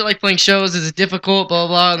 like what's it like playing shows? Is it difficult? Blah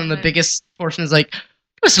blah. And then the biggest portion is like,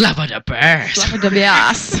 slap on the bass. Slap a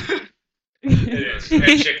ass. It is. And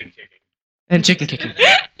chicken kicking. And chicken kicking.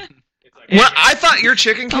 It's like Well, I thought your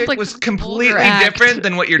chicken Sounds kick like was some completely vulgar act. different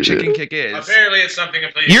than what your chicken kick is. Apparently, it's something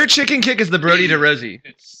completely. Your chicken kick is the Brody to Rosie.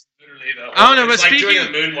 It's literally the. I don't know, but it's like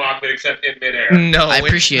speaking- doing a moonwalk, but except in midair. No, I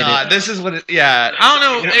appreciate it's not. it. This is what it. Yeah. I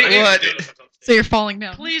don't know. What? So you're falling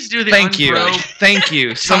down. Please do the Thank you. unbro. Thank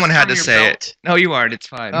you. Someone had to from your say belt. it. No, you aren't. It's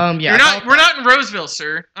fine. Yeah. You're not. We're not in Roseville,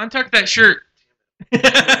 sir. Untuck that shirt.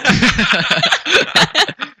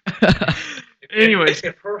 Anyways,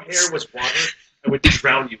 if her hair was water, I would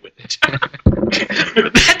drown you with it.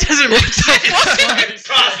 that doesn't make sense. It's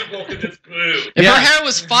impossible because it's glue. If her hair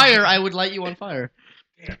was fire, I would light you on fire.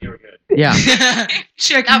 Damn, you were good. Yeah.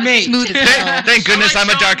 Checkmate. Smooth as hell. Thank goodness I'm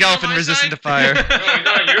a dark elf and resistant to fire. No, he's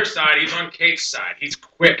not on your side. He's on Kate's side. He's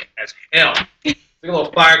quick as hell. Like a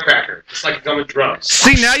little firecracker, just like a gum of drums.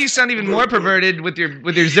 See, now you sound even more perverted with your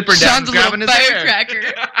zipper down, Sounds a grabbing little his hair. firecracker.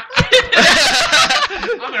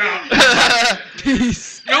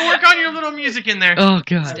 Go work on your little music in there Oh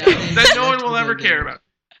god. that no one will ever care about.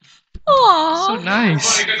 Aww. So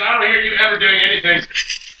nice. Funny, because I don't hear you ever doing anything.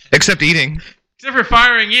 Except eating. Except for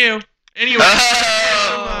firing you. Anyway,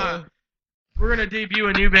 Oh. we're gonna debut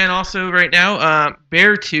a new band also right now,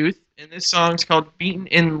 Beartooth, and this song's called "Beaten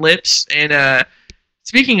in Lips." And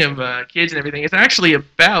speaking of kids and everything, it's actually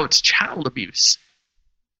about child abuse.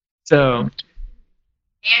 So,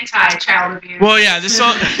 Anti-child abuse. well, yeah, this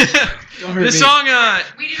song, this song,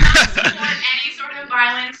 We do not support any sort of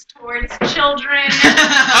violence towards children.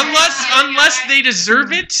 unless they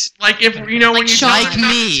deserve it. Like if you know when you tell like them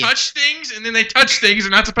not me. to touch things and then they touch things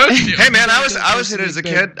they're not supposed to. Hey man, I was hit as a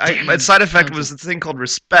kid. My side effect was this thing called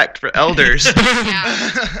respect for elders.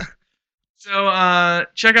 So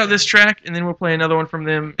check out this track and then we'll play another one from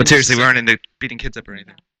them. But seriously, we aren't into beating kids up or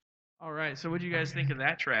anything. All right. So what do you guys think of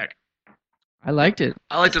that track? I liked it.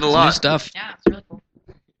 I liked it a New lot. stuff. Yeah, it's really cool.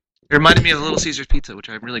 It reminded me of Little Caesars pizza, which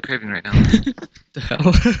I'm really craving right now. The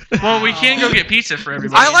hell? Well, we can go get pizza for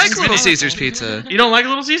everybody. I like Little Caesars pizza. You don't like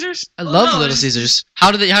Little Caesars? I love Little Caesars.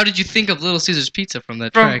 How did you think of Little Caesars pizza from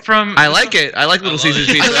that track? I like it. I like Little Caesars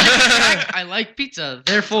pizza. I like pizza.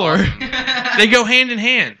 Therefore, they go hand in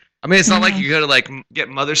hand. I mean, it's not like you go to like get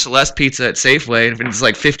Mother Celeste pizza at Safeway and it's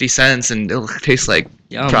like 50 cents and it'll taste like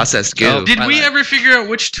processed goo. Did we ever figure out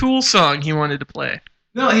which Tool song he wanted to play?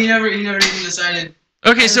 No, he never even decided.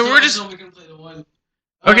 Okay, so we're just. We can play the one.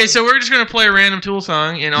 Okay, so we're just gonna play a random Tool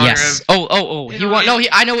song in honor yes. of.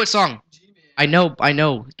 I know what song. I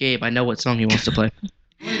know, Gabe. I know what song he wants to play.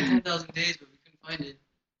 10,000 days, but we couldn't find it.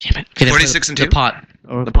 Damn it. Okay, 46 and 2? The pot.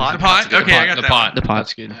 Or The pot? The pot? Okay, I got the that pot. one. The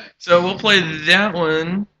pot's good. So we'll play that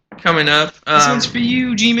one coming up. This one's for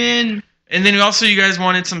you, G-Man. And then also you guys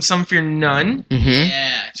wanted some Fear None. Mm-hmm.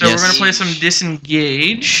 Yeah. So we're gonna play some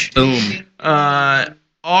Disengage. Boom.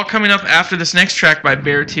 All coming up after this next track by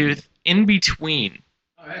Beartooth, In Between.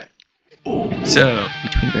 Alright. So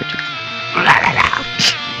Between Beartooth.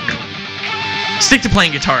 stick to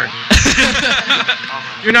playing guitar.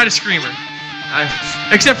 You're not a screamer.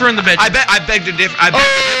 Except for in the bedroom. I beg to differ.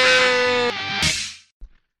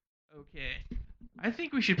 Okay. I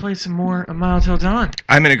think we should play some more A Mile Till Dawn.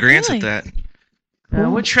 I'm in agreement Really? with that.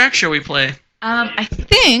 What track shall we play? I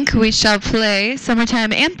think we shall play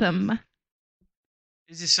Summertime Anthem.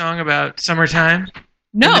 Is this song about summertime?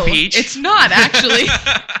 No, the beach? it's not actually.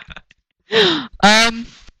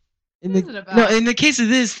 In the case of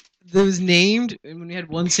this, it was named and when we had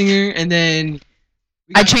one singer, and then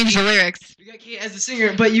I changed the lyrics. we got Kate as the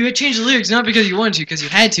singer, but you had changed the lyrics not because you wanted to, because you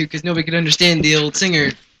had to, because nobody could understand the old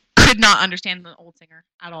singer. Could not understand the old singer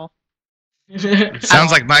at all.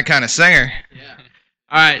 Sounds like my kind of singer. Yeah.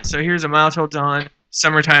 All right, so here's A Mile Till Dawn,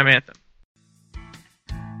 Summertime Anthem.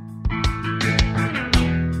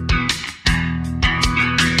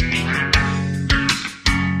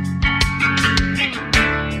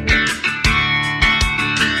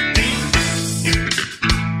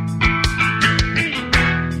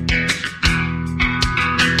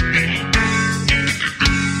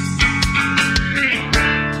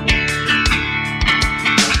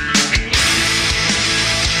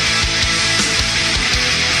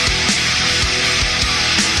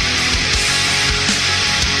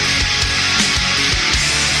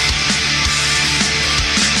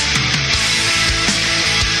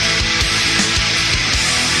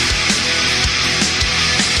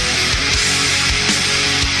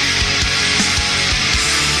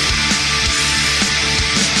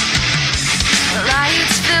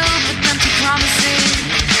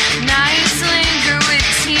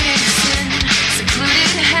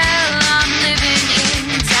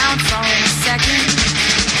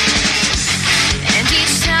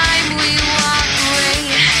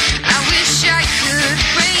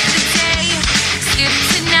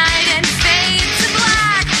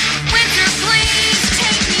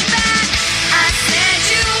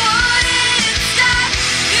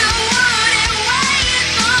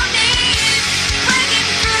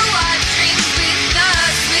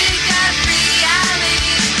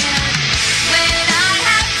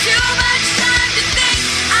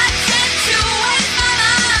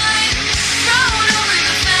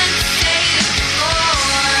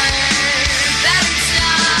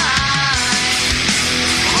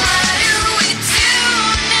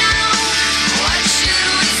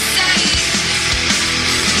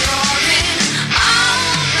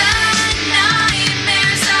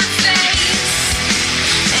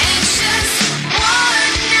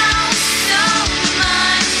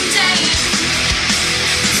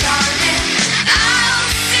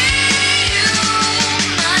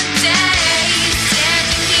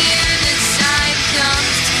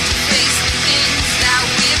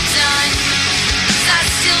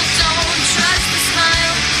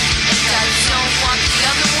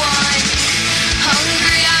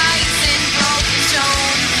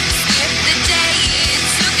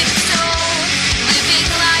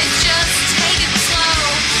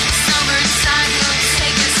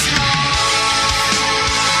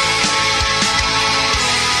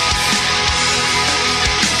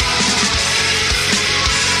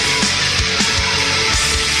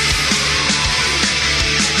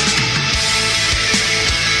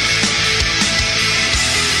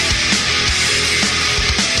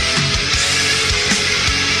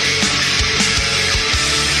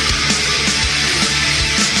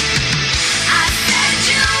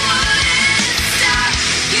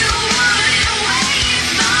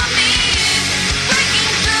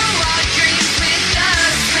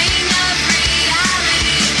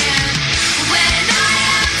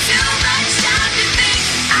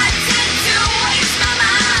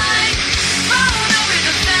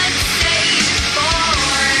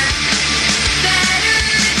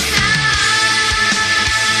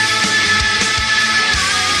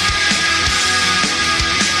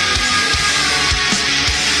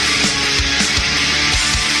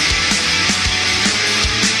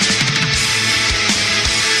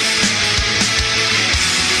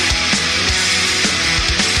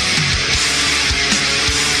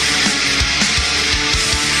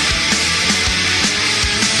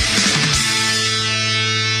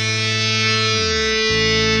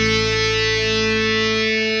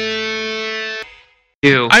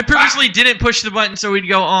 I purposely didn't push the button so we'd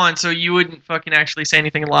go on, so you wouldn't fucking actually say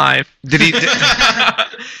anything live. Did he?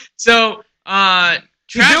 So,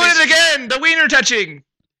 He's doing it again. The wiener touching.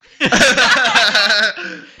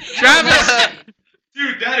 Travis.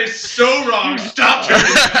 Dude, that is so wrong. Stop trying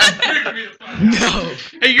to No.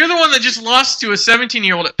 Hey, you're the one that just lost to a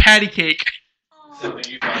 17-year-old at Patty Cake.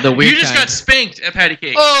 The weird You just kind. got spanked at Patty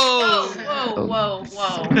Cake. Oh! Whoa!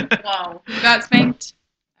 Who got spanked?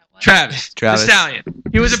 Travis. The Travis. stallion.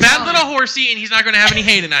 He was a bad little horsey, and he's not going to have any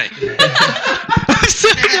hay tonight.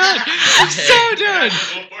 I'm so done.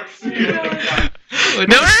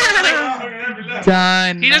 No.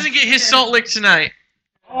 Done. He doesn't get his salt lick tonight.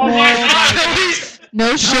 Oh my god!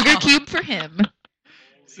 No sugar cube for him.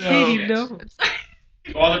 So,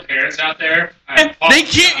 All the parents out there, they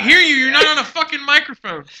can't hear you. You're not on a fucking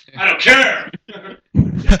microphone. I don't care.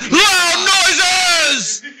 Loud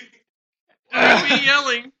noises. Why are we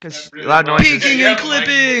yelling? Loud noises. Peeking and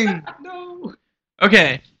clipping.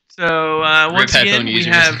 Okay. So once headphone again, we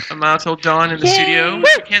users. have a Mile Till Dawn in the studio.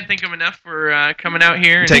 I can't thank them enough for coming out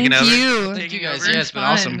here and Taking Thank over. you. Thank you guys. over. Yeah, it's been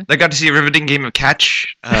awesome. They got to see a riveting game of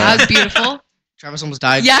catch. That was beautiful. Travis almost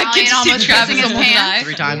died. Yeah, Stallion get to see almost Travis pissing his almost pants. die.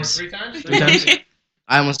 3 times. 3 times? 3 times.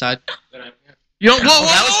 I almost died. You don't, whoa,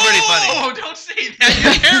 that was pretty funny. Whoa, don't say that.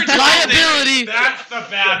 Your parents are Liability. That's the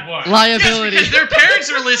bad one. Liability. Yes, because their parents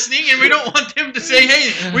are listening, and we don't want them to say,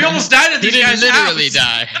 "Hey, we almost died at He this didn't guy's literally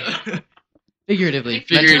house." die. Figuratively.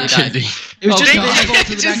 Figuratively. It was just They- a volleyball to the back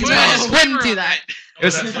of the Just head. Wouldn't do that. It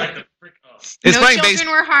was, That's right, the frick up. it's No playing children base.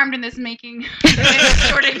 were harmed in this making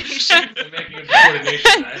distorted nation. They're making a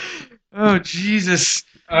coordination, right? Oh Jesus!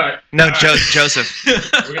 Alright. No, Alright. Joseph. We're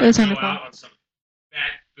It gonna was go wonderful. out on some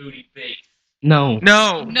fat booty bass. No.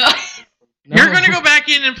 No, No. you're gonna go back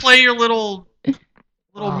in and play your little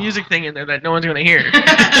music thing in there that no one's gonna hear.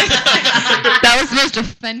 That was the most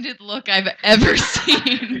offended look I've ever He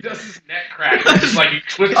seen. does his neck crack. It's like he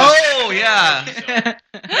twists his Oh, neck. yeah.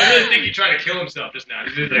 I really think he tried to kill himself just now.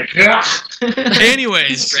 He's just like,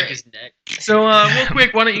 Anyways, Break his neck. so real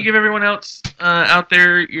quick, why don't you give everyone else out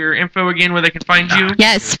there your info again, where they can find you?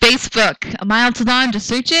 Yes, Facebook. A Mile Till Dawn. Just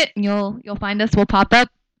search it, and you'll find us. We'll pop up.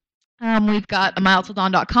 We've got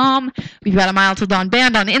amiletilldawn.com. We've got a Mile Till Dawn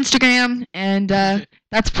band on Instagram, and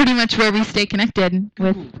that's pretty much where we stay connected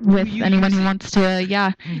with anyone who wants to.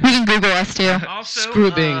 Yeah, you can Google us too. Also, Screw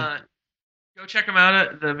Bing. go check them out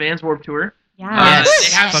at the Vans Warped Tour. Yeah. Yes.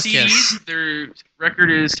 They have Fuck CDs. yes. Their record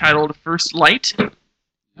is titled First Light. Good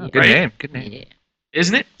Right? name. Good name.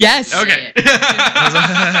 Isn't it? Yes. Okay.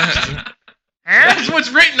 That's what's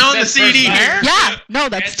written on the CD here. Yeah. No,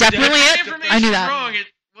 that's definitely it. I knew that. Wrong. It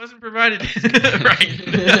wasn't provided right.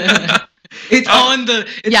 It's on the.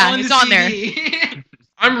 It's Yeah, on it's the on there. CD.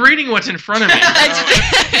 I'm reading what's in front of me.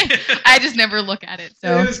 I just never look at it.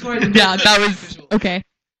 So It was quite yeah, that was okay.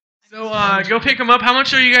 So go pick them up. How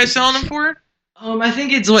much are you guys selling them for? I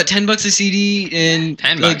think it's what, $10 a CD and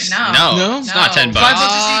 $10. like, No. It's not $10. $5 a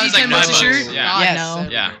CD, It's like $10 a $9. shirt. Yeah. Yes. no.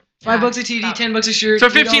 Yeah. $5 a TD, $10 a shirt. So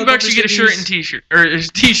 $3 $15 bumper you get a shirt and stickers. t-shirt, or a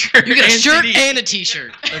t-shirt. You get a and shirt CD. and a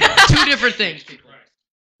t-shirt. 2 different things.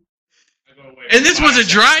 And this was a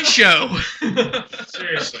dry show.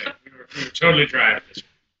 Seriously, we were totally dry at this.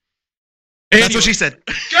 That's what she said.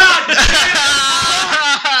 God!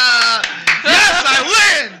 Yes, I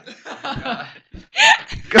win!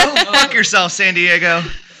 Go fuck yourself, San Diego.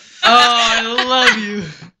 Oh, I love you.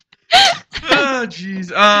 Oh jeez.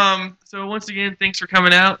 So once again, thanks for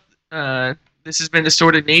coming out. This has been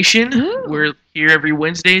Distorted Nation. Ooh. We're here every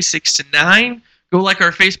Wednesday, 6 to 9. Go like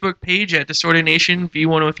our Facebook page at Distorted Nation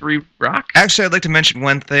V103 Rock. Actually, I'd like to mention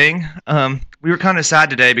one thing. We were kind of sad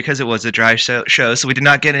today because it was a dry show, so we did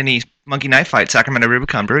not get any Monkey Knife Fight Sacramento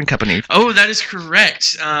Rubicon Brewing Company. Oh, that is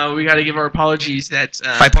correct. We got to give our apologies that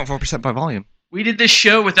 5.4% by volume. we did this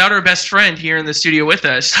show without our best friend here in the studio with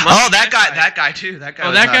us. Oh, that guy too. That guy. Oh,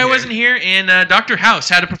 was that not guy here. wasn't here, and Dr. House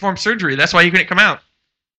had to perform surgery. That's why he couldn't come out.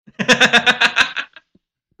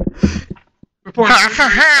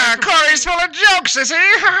 Corey's full of jokes, is he?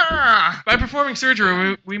 By performing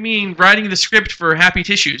surgery, we mean writing the script for Happy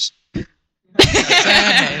Tissues.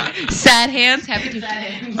 Sad hands, happy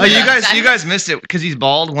to. Oh, you guys missed it because he's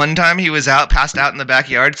bald. One time he was passed out in the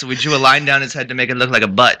backyard, so we drew a line down his head to make it look like a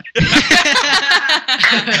butt.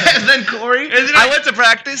 And then Corey, I went to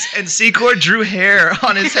practice, and Secor drew hair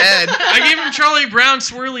on his head. I gave him Charlie Brown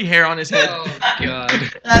swirly hair on his head. Oh, God.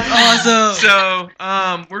 That's awesome. So,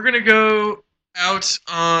 we're gonna go out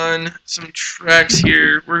on some tracks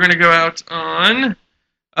here. We're gonna go out on.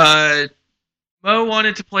 Mo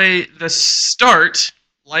wanted to play The Start,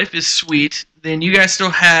 Life is Sweet. Then you guys still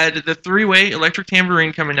had the 3-way Electric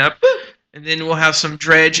Tambourine coming up. and then we'll have some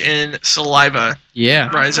Dredge and Saliva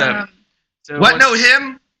rise up. So What? No,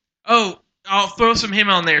 him? Oh, I'll throw some him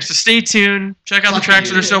on there. So stay tuned. Check out the tracks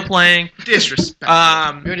that are still playing. Disrespect. We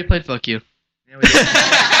already played Fuck You.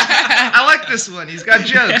 I like this one. He's got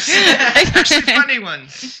jokes. Especially funny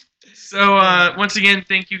ones. So once again,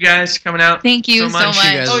 thank you guys for coming out. Thank you so much.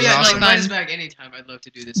 Oh yeah, awesome. invite us back anytime. I'd love to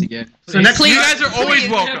do this again. So you guys are always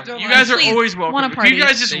welcome. You guys are always welcome. Wanna party. You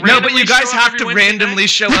guys just No, but you randomly guys show up have every to Wednesday randomly night?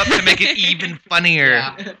 show up to make it even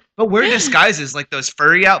funnier. But wear disguises like those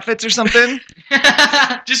furry outfits or something.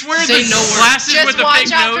 Just wear Say the no words. glasses Just with the watch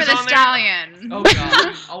fake out nose for the on there. stallion. Oh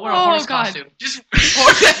god, I'll wear a horse costume. Just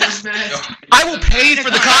I will pay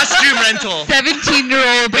for the costume rental.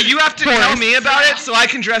 17-year-old. But you have to tell me about it so I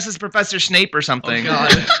can dress as Professor Snape or something. Oh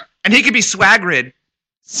god. And he could be Swagrid.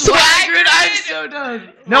 Swaggered, I'm so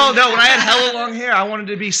done. No, when I had hella long hair, I wanted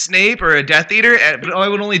to be Snape or a Death Eater, but I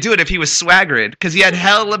would only do it if he was Swagrid, because he had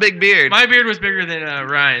hella big beard. My beard was bigger than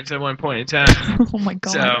Ryan's at one point in time. Oh my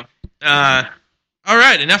god. So, all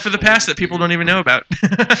right, enough of the past that people don't even know about.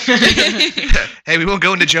 Hey, we won't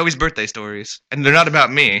go into Joey's birthday stories, and they're not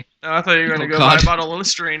about me. Oh, I thought you were going to go buy a bottle of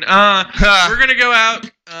Listerine. We're going to go out.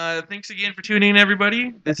 Thanks again for tuning in,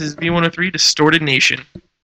 everybody. This is V103 Distorted Nation.